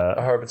true.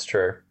 I hope it's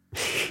true.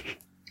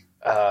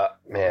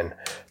 Man.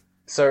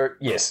 So,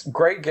 yes,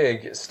 great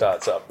gig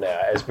starts up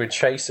now as we're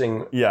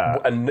chasing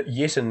yet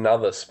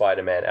another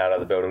Spider-Man out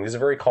of the building. There's a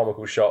very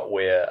comical shot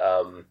where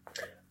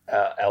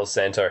El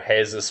Santo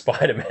has a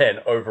Spider-Man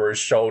over his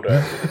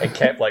shoulder and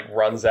Cap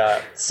runs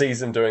out,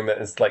 sees him doing that,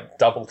 it's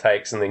double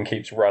takes and then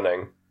keeps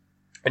running.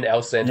 And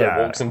El Santo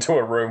walks into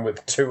a room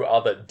with 2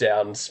 other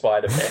downed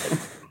Spider-Man.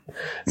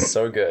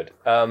 So good.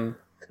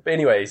 But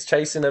anyway, he's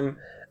chasing him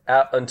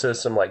out into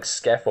some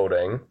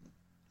scaffolding.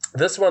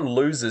 This one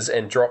loses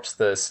and drops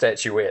the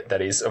statuette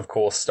that he's, of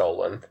course,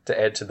 stolen to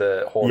add to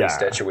the horny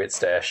statuette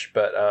stash.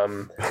 But,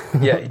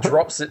 he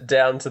drops it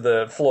down to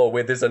the floor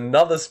where there's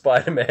another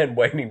Spider-Man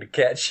waiting to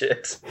catch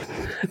it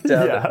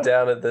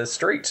down at the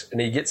street. And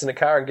he gets in a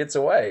car and gets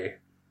away.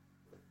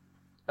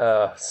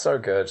 So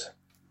good.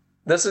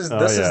 This is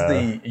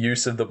the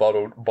use of the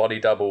body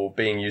double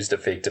being used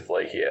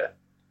effectively here.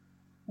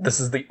 This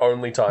is the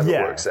only time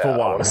it works out, I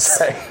want to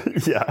say.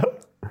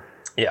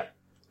 Yeah.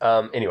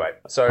 Anyway,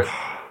 so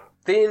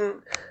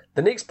then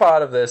the next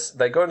part of this,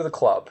 they go to the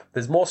club.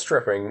 There's more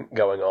stripping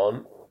going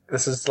on.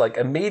 This is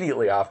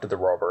immediately after the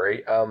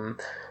robbery.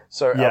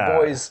 So our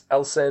boys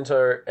El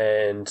Santo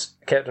and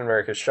Captain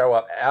America show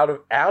up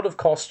out of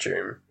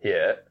costume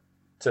here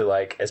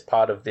to as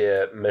part of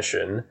their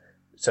mission.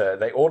 So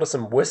they order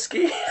some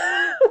whiskey,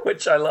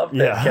 which I love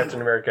that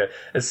Captain America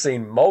has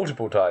seen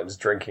multiple times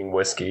drinking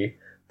whiskey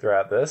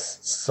throughout this.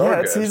 So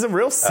good. He's a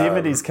real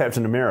 70s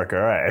Captain America,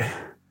 eh?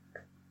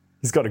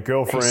 He's got a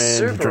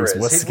girlfriend, drinks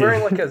whiskey. He's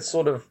wearing a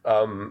sort of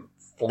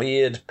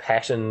flared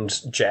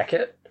patterned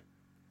jacket.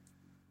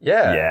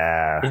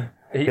 Yeah.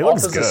 He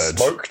looks offers good. a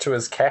smoke to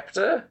his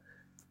captor.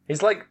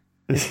 He's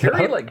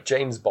very like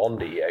James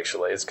Bondy,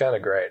 actually. It's kind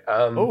of great.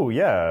 Oh,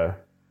 yeah.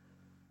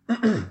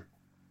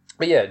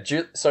 But yeah,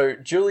 so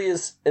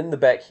Julia's in the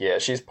back here.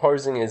 She's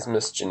posing as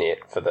Miss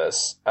Jeanette for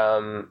this.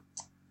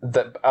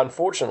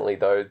 Unfortunately,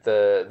 though,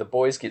 the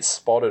boys get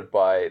spotted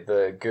by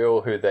the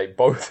girl who they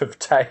both have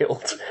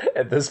tailed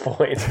at this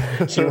point.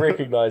 She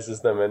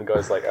recognizes them and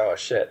goes like, oh,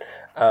 shit,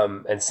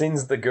 and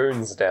sends the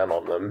goons down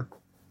on them.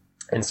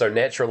 And so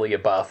naturally a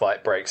bar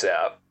fight breaks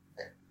out.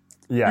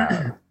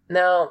 Yeah.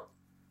 Now,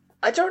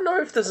 I don't know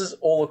if this is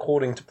all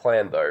according to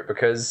plan, though,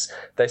 because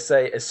they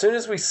say as soon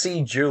as we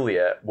see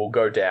Julia, we'll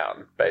go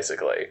down,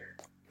 basically.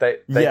 They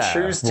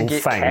choose to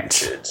get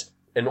captured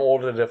in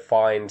order to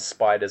find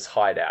Spider's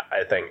hideout,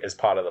 I think, as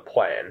part of the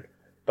plan.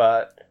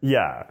 But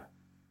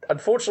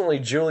unfortunately,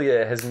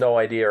 Julia has no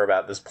idea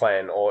about this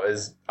plan or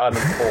is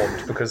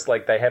uninformed because,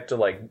 like, they have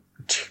to,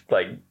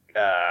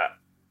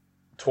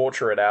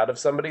 torture it out of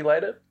somebody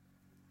later.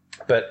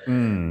 But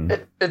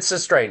it's a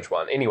strange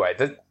one. Anyway,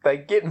 they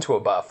get into a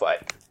bar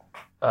fight.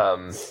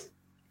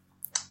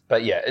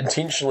 But yeah,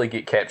 intentionally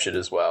get captured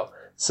as well.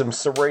 Some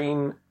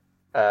serene,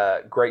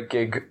 great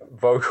gig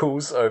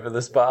vocals over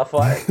this bar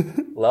fight.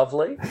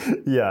 Lovely.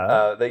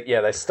 Yeah.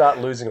 They start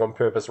losing on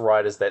purpose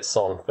right as that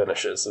song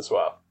finishes as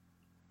well.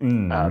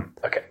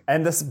 Okay.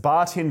 And this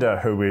bartender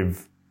who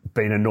we've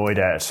been annoyed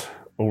at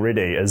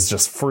already is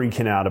just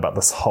freaking out about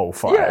this whole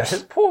fight. Yeah,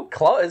 his poor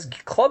his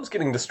club's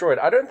getting destroyed.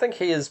 I don't think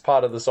he is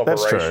part of this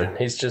operation. That's true.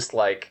 He's just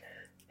like...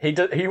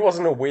 He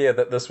wasn't aware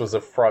that this was a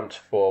front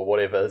for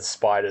whatever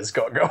Spider's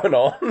got going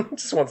on.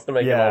 Just wants to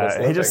make an honest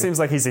living. He just seems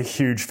like he's a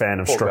huge fan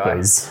of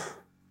strippers.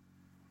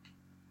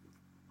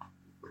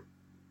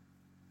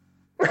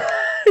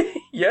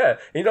 Yeah,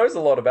 he knows a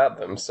lot about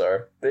them, so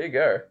there you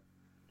go.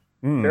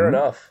 Fair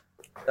enough.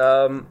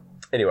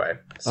 Anyway,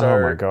 so...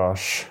 Oh my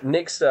gosh.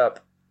 Next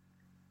up,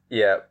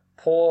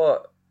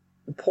 poor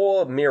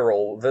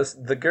Meryl.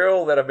 The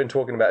girl that I've been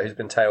talking about who's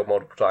been tailed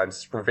multiple times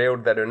has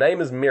revealed that her name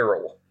is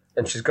Meryl.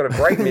 And she's got a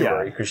great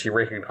memory because she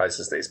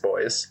recognizes these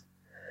boys.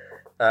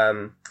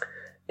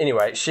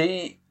 Anyway,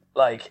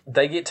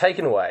 they get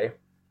taken away.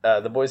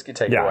 The boys get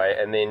taken away,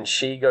 and then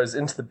she goes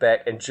into the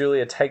back, and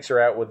Julia takes her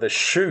out with a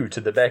shoe to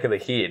the back of the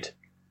head,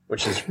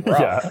 which is rough.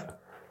 Yeah.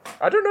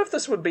 I don't know if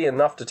this would be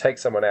enough to take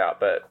someone out,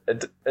 but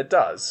it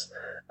does.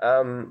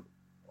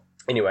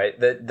 Anyway,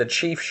 the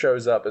chief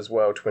shows up as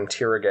well to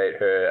interrogate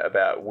her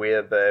about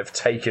where they've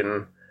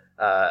taken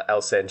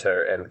El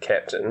Santo and the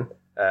captain.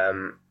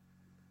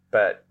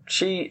 But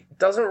she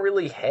doesn't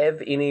really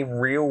have any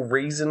real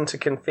reason to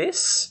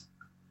confess.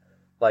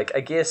 Like, I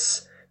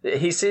guess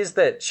he says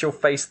that she'll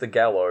face the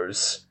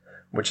gallows,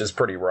 which is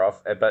pretty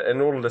rough. But in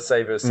order to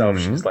save herself,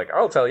 she's like,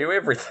 I'll tell you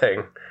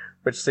everything.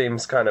 Which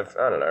seems kind of,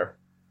 I don't know.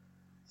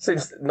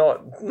 Seems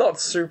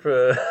not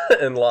super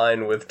in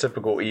line with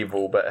typical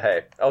evil, but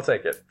hey, I'll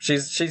take it.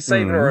 She's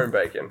saving her own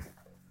bacon.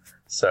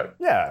 So,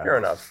 fair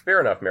enough,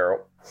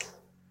 Meryl.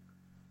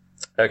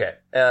 Okay,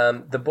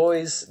 the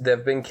boys,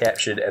 they've been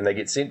captured and they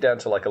get sent down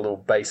to like a little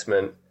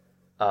basement,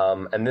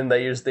 and then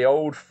they use the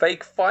old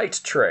fake fight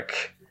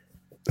trick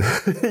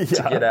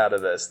to get out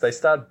of this. They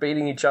start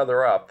beating each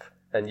other up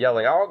and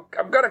yelling, "Oh,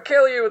 I'm gonna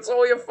kill you, it's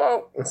all your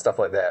fault," and stuff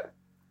like that.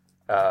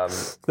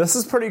 This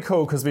is pretty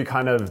cool because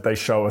they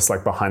show us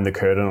like behind the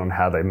curtain on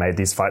how they made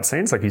these fight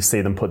scenes. Like you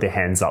see them put their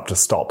hands up to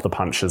stop the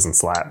punches and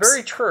slaps.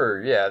 Very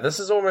true. Yeah, this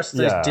is almost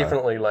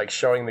definitely like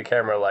showing the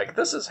camera like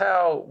this is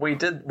how we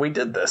did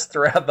this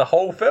throughout the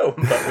whole film,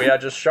 but we are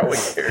just showing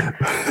you.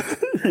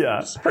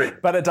 Yeah,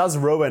 but it does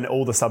ruin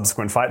all the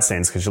subsequent fight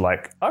scenes because you're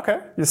like, okay,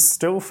 you're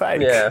still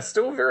fake. Yeah,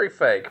 still very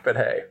fake, but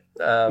hey,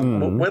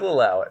 we'll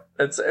allow it.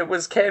 It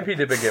was campy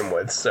to begin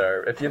with,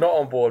 so if you're not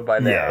on board by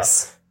now.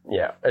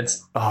 Yeah,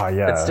 it's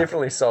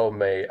definitely sold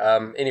me.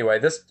 Anyway,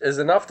 this is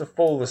enough to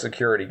fool the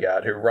security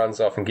guard who runs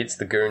off and gets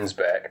the goons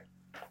back.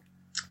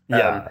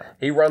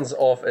 He runs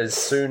off as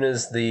soon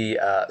as the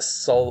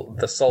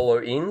solo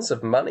ends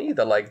of money,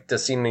 the like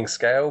descending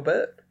scale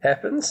bit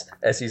happens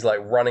as he's like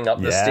running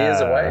up the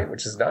stairs away,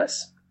 which is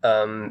nice.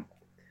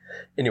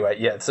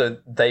 Anyway, so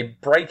they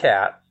break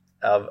out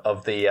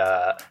of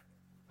the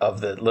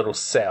little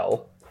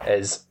cell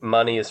as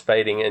money is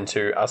fading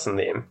into us and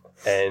them.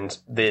 And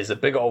there's a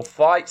big old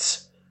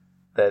fight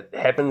that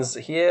happens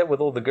here with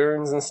all the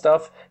goons and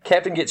stuff.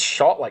 Captain gets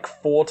shot like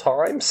 4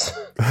 times.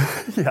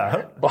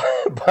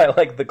 by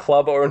like the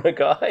club owner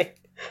guy.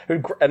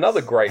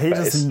 Another great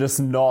face. He does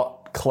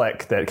not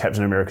click that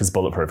Captain America's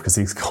bulletproof because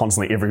he's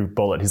constantly, every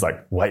bullet, he's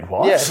like, wait,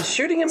 what? Yeah, he's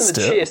shooting him in the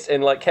chest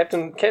and like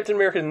Captain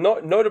America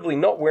notably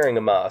not wearing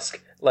a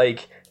mask.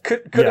 Like,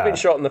 could have been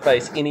shot in the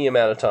face any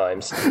amount of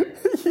times.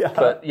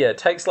 But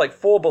takes like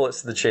 4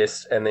 bullets to the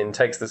chest and then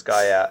takes this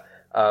guy out.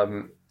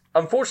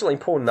 Unfortunately,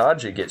 poor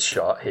Naja gets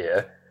shot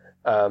here.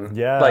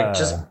 Like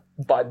just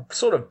by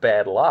sort of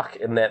bad luck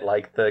in that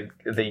like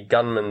the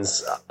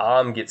gunman's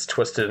arm gets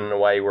twisted in a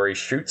way where he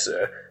shoots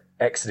her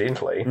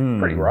accidentally.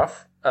 Pretty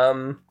rough.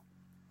 I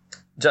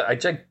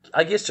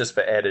guess just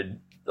for added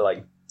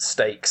like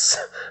stakes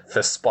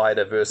for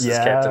Spider versus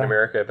Captain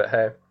America, but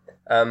hey.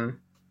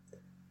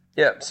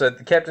 Yeah, so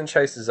the Captain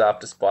chases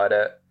after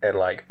Spider and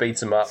like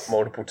beats him up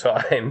multiple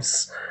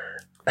times.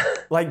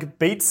 Like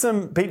beats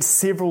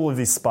several of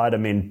these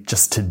Spider-Men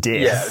just to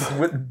death.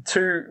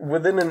 Yeah,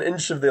 within an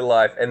inch of their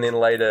life, and then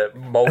later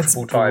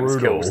multiple times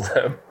kills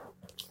them.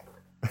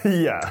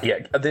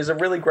 Yeah. There's a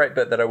really great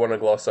bit that I want to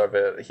gloss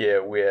over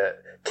here, where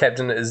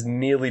Captain is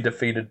nearly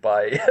defeated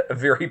by a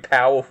very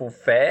powerful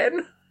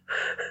fan.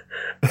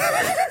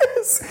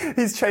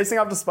 He's chasing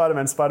after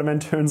Spider-Man. Spider-Man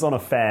turns on a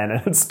fan,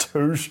 and it's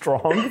too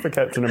strong for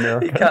Captain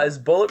America. His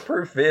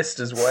bulletproof vest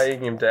is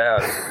weighing him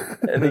down,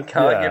 and he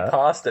can't get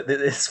past it.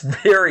 It's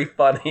very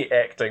funny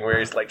acting where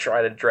he's like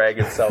trying to drag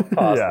himself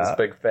past this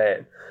big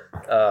fan.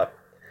 But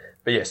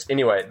yes,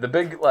 anyway, the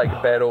big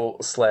like battle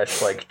 /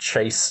 like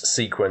chase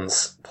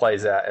sequence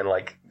plays out in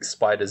like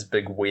Spider's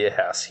big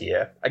warehouse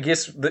here. I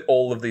guess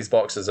all of these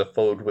boxes are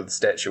filled with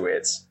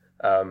statuettes.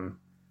 But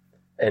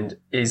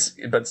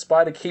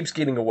Spider keeps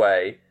getting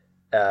away,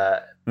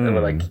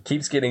 and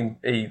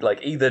he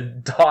either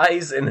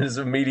dies and is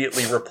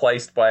immediately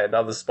replaced by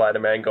another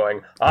Spider-Man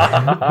going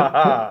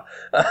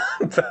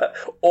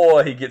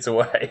or he gets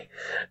away.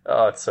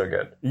 Oh, it's so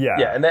good.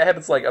 Yeah, and that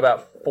happens like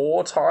about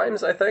 4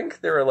 times. I think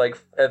there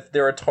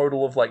are a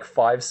total of like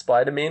 5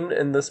 Spider-Men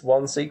in this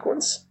one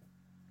sequence.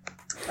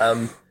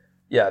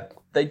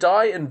 They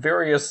die in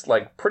various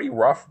like pretty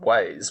rough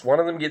ways. One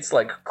of them gets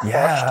like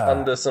crushed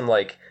under some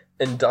like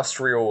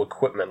industrial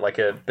equipment, like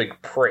a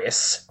big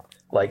press,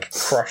 like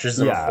crushes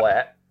him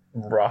flat,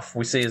 rough.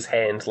 We see his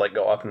hand like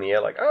go up in the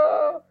air, like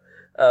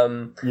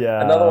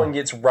Another one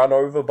gets run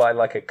over by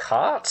like a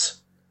cart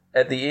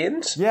at the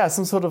end. Yeah,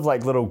 some sort of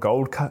like little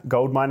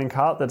gold mining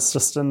cart that's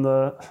just in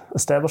the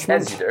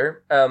establishment. As you do.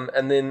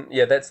 And then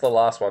that's the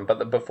last one.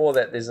 But before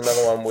that, there's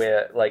another one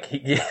where like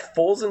he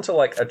falls into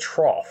like a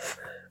trough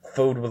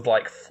filled with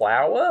like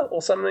flour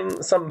or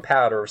something, some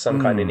powder of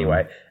some kind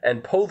anyway,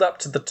 and pulled up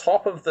to the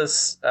top of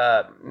this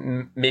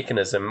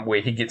mechanism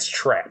where he gets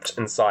trapped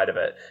inside of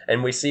it,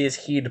 and we see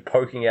his head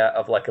poking out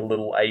of like a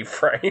little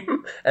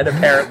A-frame, and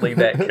apparently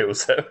that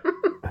kills him.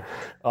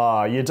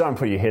 Oh, you don't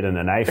put your head in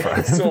an A-frame.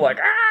 It's all like,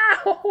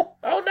 oh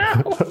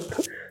no.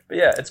 But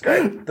yeah, it's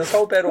great. This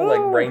whole battle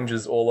like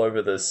ranges all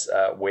over this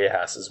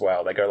warehouse as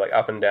well. They go like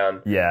up and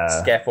down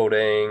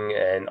scaffolding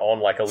and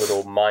on like a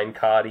little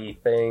minecarty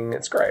thing.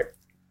 It's great.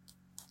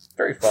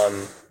 Very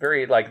fun.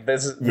 Very like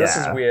this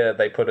is where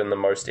they put in the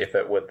most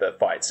effort with the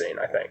fight scene,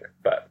 I think.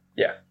 But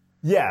yeah.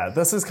 Yeah,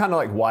 this is kind of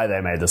like why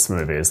they made this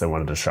movie, is they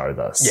wanted to show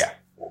this. Yeah.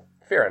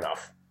 Fair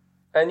enough.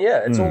 And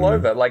yeah, it's all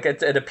over. Like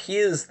it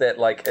appears that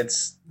like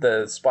it's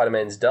the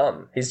Spider-Man's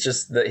done. He's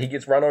just he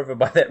gets run over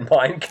by that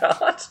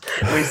minecart.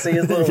 We see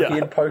his little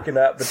head poking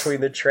out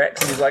between the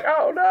tracks, and he's like,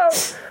 "Oh no!"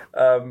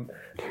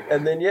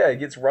 And then he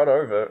gets run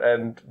over,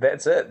 and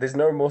that's it. There's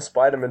no more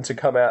Spider-Man to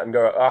come out and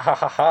go, "Ah ha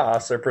ha ha!"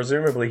 So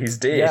presumably he's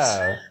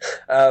dead.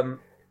 Yeah.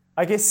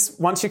 I guess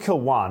once you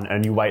kill one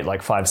and you wait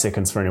like 5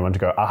 seconds for anyone to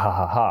go, ah ha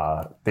ha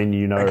ha, then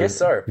you know I guess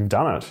so. You've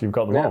done it. You've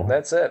got them all.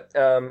 That's it.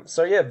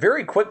 So yeah,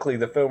 very quickly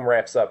the film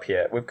wraps up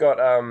here. We've got...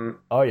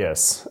 Oh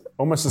yes.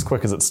 Almost as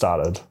quick as it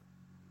started.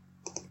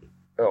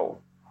 Oh.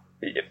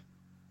 Yeah.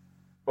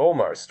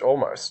 Almost.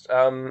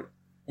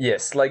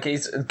 Yes, like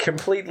he's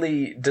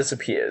completely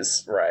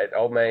disappears, right?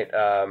 Old mate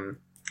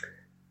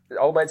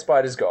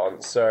Spider's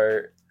gone,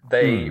 so...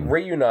 They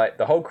reunite,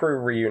 the whole crew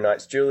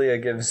reunites. Julia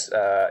gives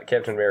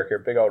Captain America a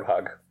big old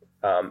hug.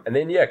 And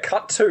then,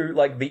 cut to,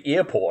 like, the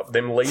airport,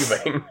 them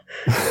leaving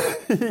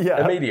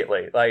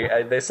immediately.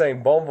 Like, they're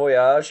saying bon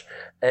voyage,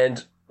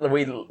 and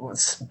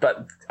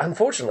but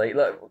unfortunately,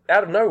 like,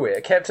 out of nowhere,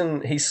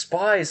 Captain, he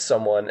spies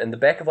someone in the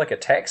back of, like, a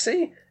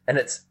taxi, and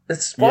it's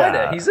Spider.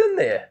 Yeah. He's in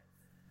there.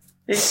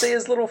 You see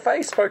his little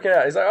face poking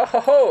out. He's like, oh, ho,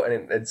 ho.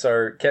 And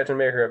so Captain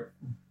America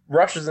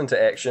rushes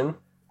into action.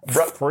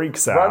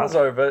 Freaks out. Runs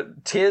over,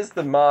 tears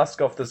the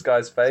mask off this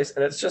guy's face,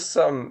 and it's just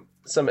some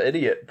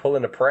idiot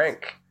pulling a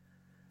prank.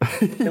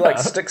 He like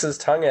sticks his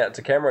tongue out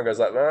to camera and goes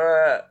like,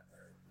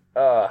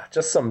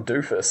 just some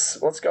doofus.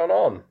 What's going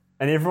on?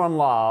 And everyone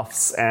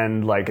laughs,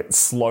 and like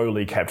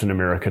slowly Captain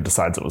America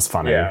decides it was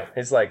funny. Yeah,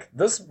 he's like,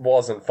 this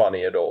wasn't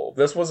funny at all.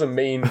 This was a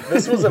mean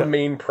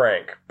mean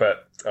prank,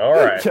 but all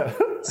right.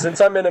 Since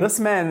I'm in this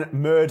man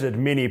murdered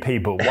many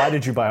people. Why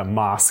did you buy a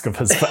mask of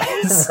his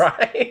face?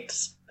 Right.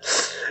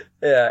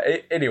 Yeah,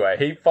 anyway,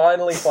 he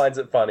finally finds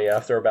it funny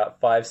after about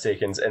 5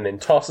 seconds and then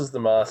tosses the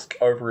mask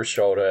over his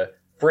shoulder,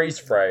 freeze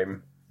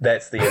frame.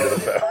 That's the end of the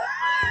film.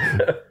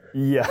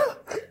 Yeah.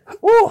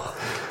 Woo.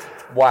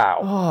 Wow.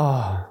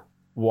 Oh,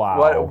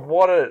 wow.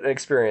 What an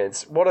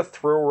experience. What a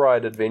thrill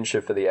ride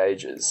adventure for the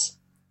ages.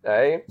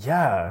 Eh?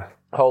 Yeah.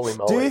 Holy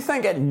moly. Do you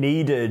think it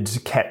needed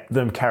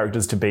the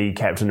characters to be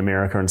Captain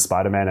America and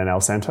Spider-Man and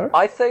El Santo?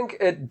 I think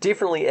it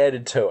definitely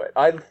added to it.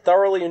 I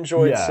thoroughly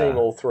enjoyed seeing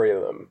all 3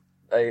 of them.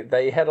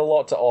 They had a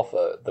lot to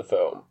offer, the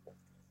film.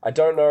 I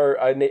don't know.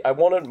 I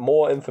wanted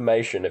more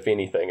information, if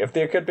anything. If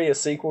there could be a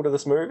sequel to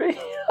this movie,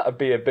 I'd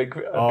be a big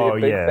fan of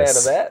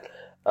that.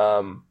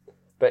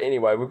 But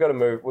anyway, we've got to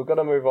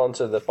move on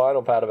to the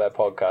final part of our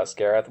podcast,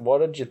 Gareth. What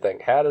did you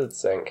think? How did it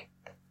sink?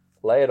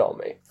 Lay it on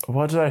me.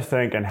 What did I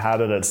think and how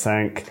did it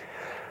sink?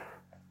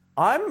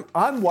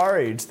 I'm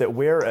worried that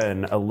we're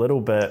in a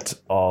little bit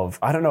of,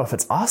 I don't know if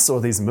it's us or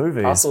these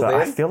movies, but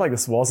I feel like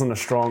this wasn't a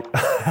strong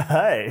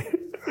hey.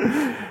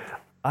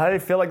 I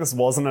feel like this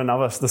was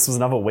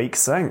another weak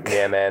sink.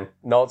 Yeah, man.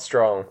 Not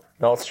strong.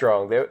 There was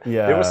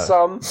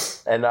some,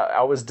 and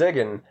I was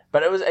digging,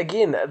 but it was,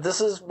 again, this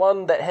is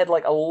one that had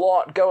like a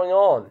lot going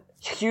on.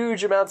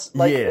 Huge amounts,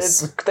 like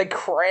they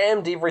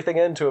crammed everything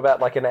into about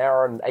like an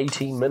hour and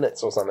 18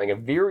 minutes or something, a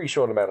very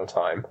short amount of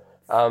time.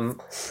 And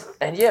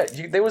yeah,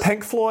 there was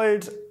Pink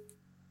Floyd.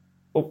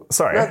 Oh,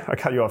 sorry, I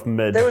cut you off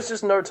mid. There was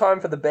just no time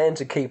for the band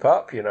to keep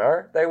up, you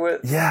know? They were,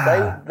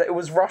 it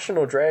was Russian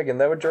or Dragon.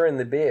 They were doing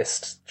their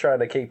best trying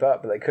to keep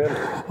up, but they couldn't.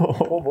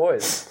 Poor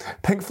boys.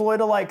 Pink Floyd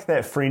are like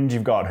that friend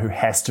you've got who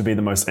has to be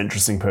the most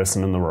interesting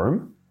person in the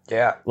room.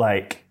 Yeah.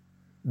 Like,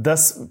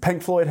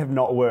 Pink Floyd have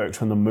not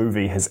worked when the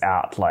movie has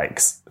out, like,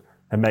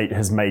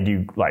 has made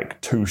you, like,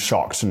 too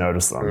shocked to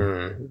notice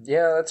them.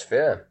 Yeah, that's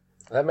fair.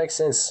 That makes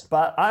sense.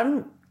 But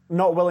I'm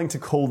not willing to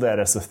call that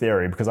as a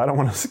theory because I don't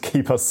want to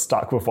keep us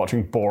stuck with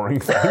watching boring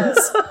things.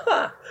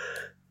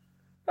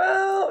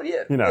 Well,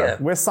 yeah. You know,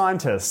 we're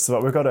scientists,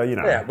 but we've got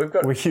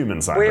to, we're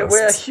human scientists.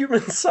 We're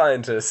human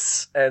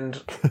scientists,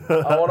 and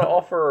I want to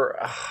offer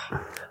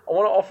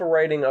a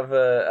rating of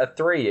a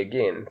 3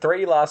 again.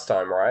 3 last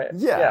time, right?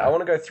 Yeah. Yeah, I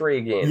want to go 3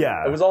 again.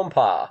 Yeah. It was on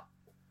par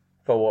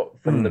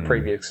from the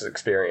previous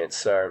experience,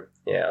 so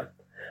yeah.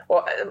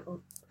 Well,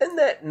 in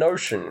that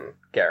notion,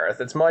 Gareth,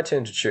 it's my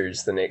turn to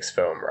choose the next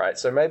film, right?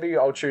 So maybe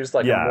I'll choose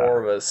like a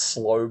more of a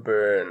slow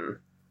burn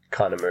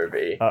kind of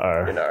movie.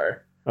 You know,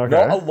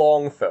 not a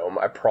long film.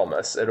 I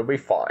promise it'll be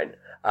fine.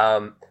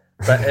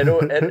 But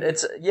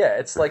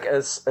it's like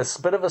a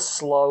bit of a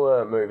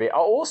slower movie. I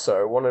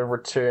also want to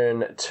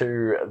return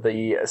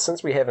to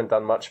since we haven't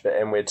done much of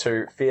it and we're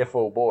two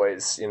fearful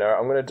boys. You know,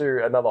 I'm going to do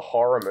another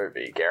horror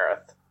movie.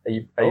 Gareth, are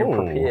you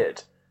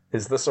prepared?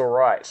 Is this all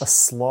right? A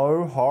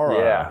slow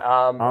horror? Yeah.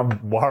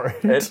 I'm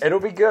worried. It'll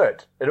be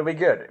good. It'll be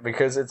good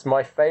because it's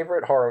my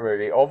favorite horror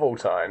movie of all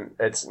time.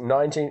 It's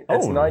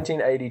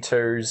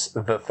 1982's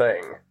The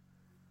Thing.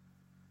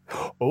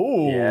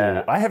 Oh,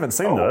 yeah. I haven't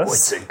seen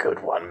this. It's a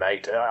good one,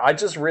 mate. I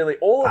just really...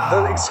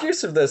 the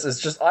excuse of this is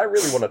just I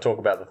really want to talk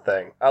about The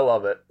Thing. I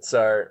love it.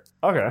 So...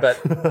 Okay. But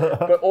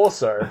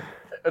also,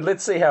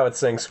 let's see how it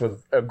syncs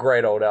with a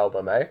great old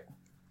album, eh?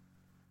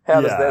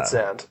 How does that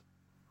sound?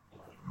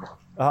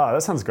 Oh,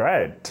 that sounds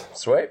great.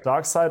 Sweet.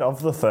 Dark Side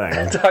of the Thing.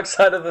 Dark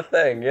Side of the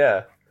Thing,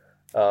 yeah.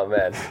 Oh,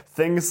 man.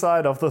 Thing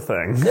Side of the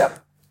Thing. Yep.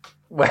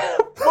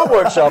 We'll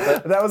workshop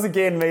it. That was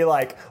again me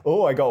like,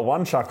 I got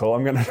one chuckle.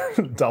 I'm going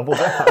to double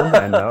down.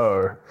 I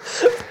know.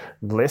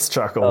 Less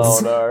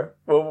chuckles. Oh,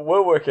 no.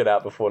 We'll work it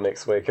out before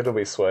next week. It'll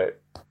be sweet.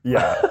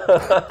 Yeah.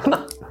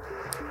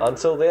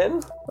 Until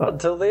then? Oh,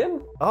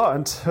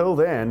 until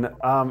then,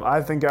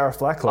 I've been Gareth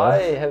Blackler.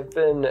 I have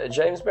been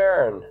James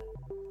Barron.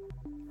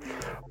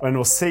 And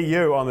we'll see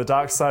you on the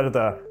dark side of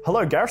the...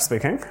 Hello, Gareth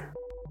speaking.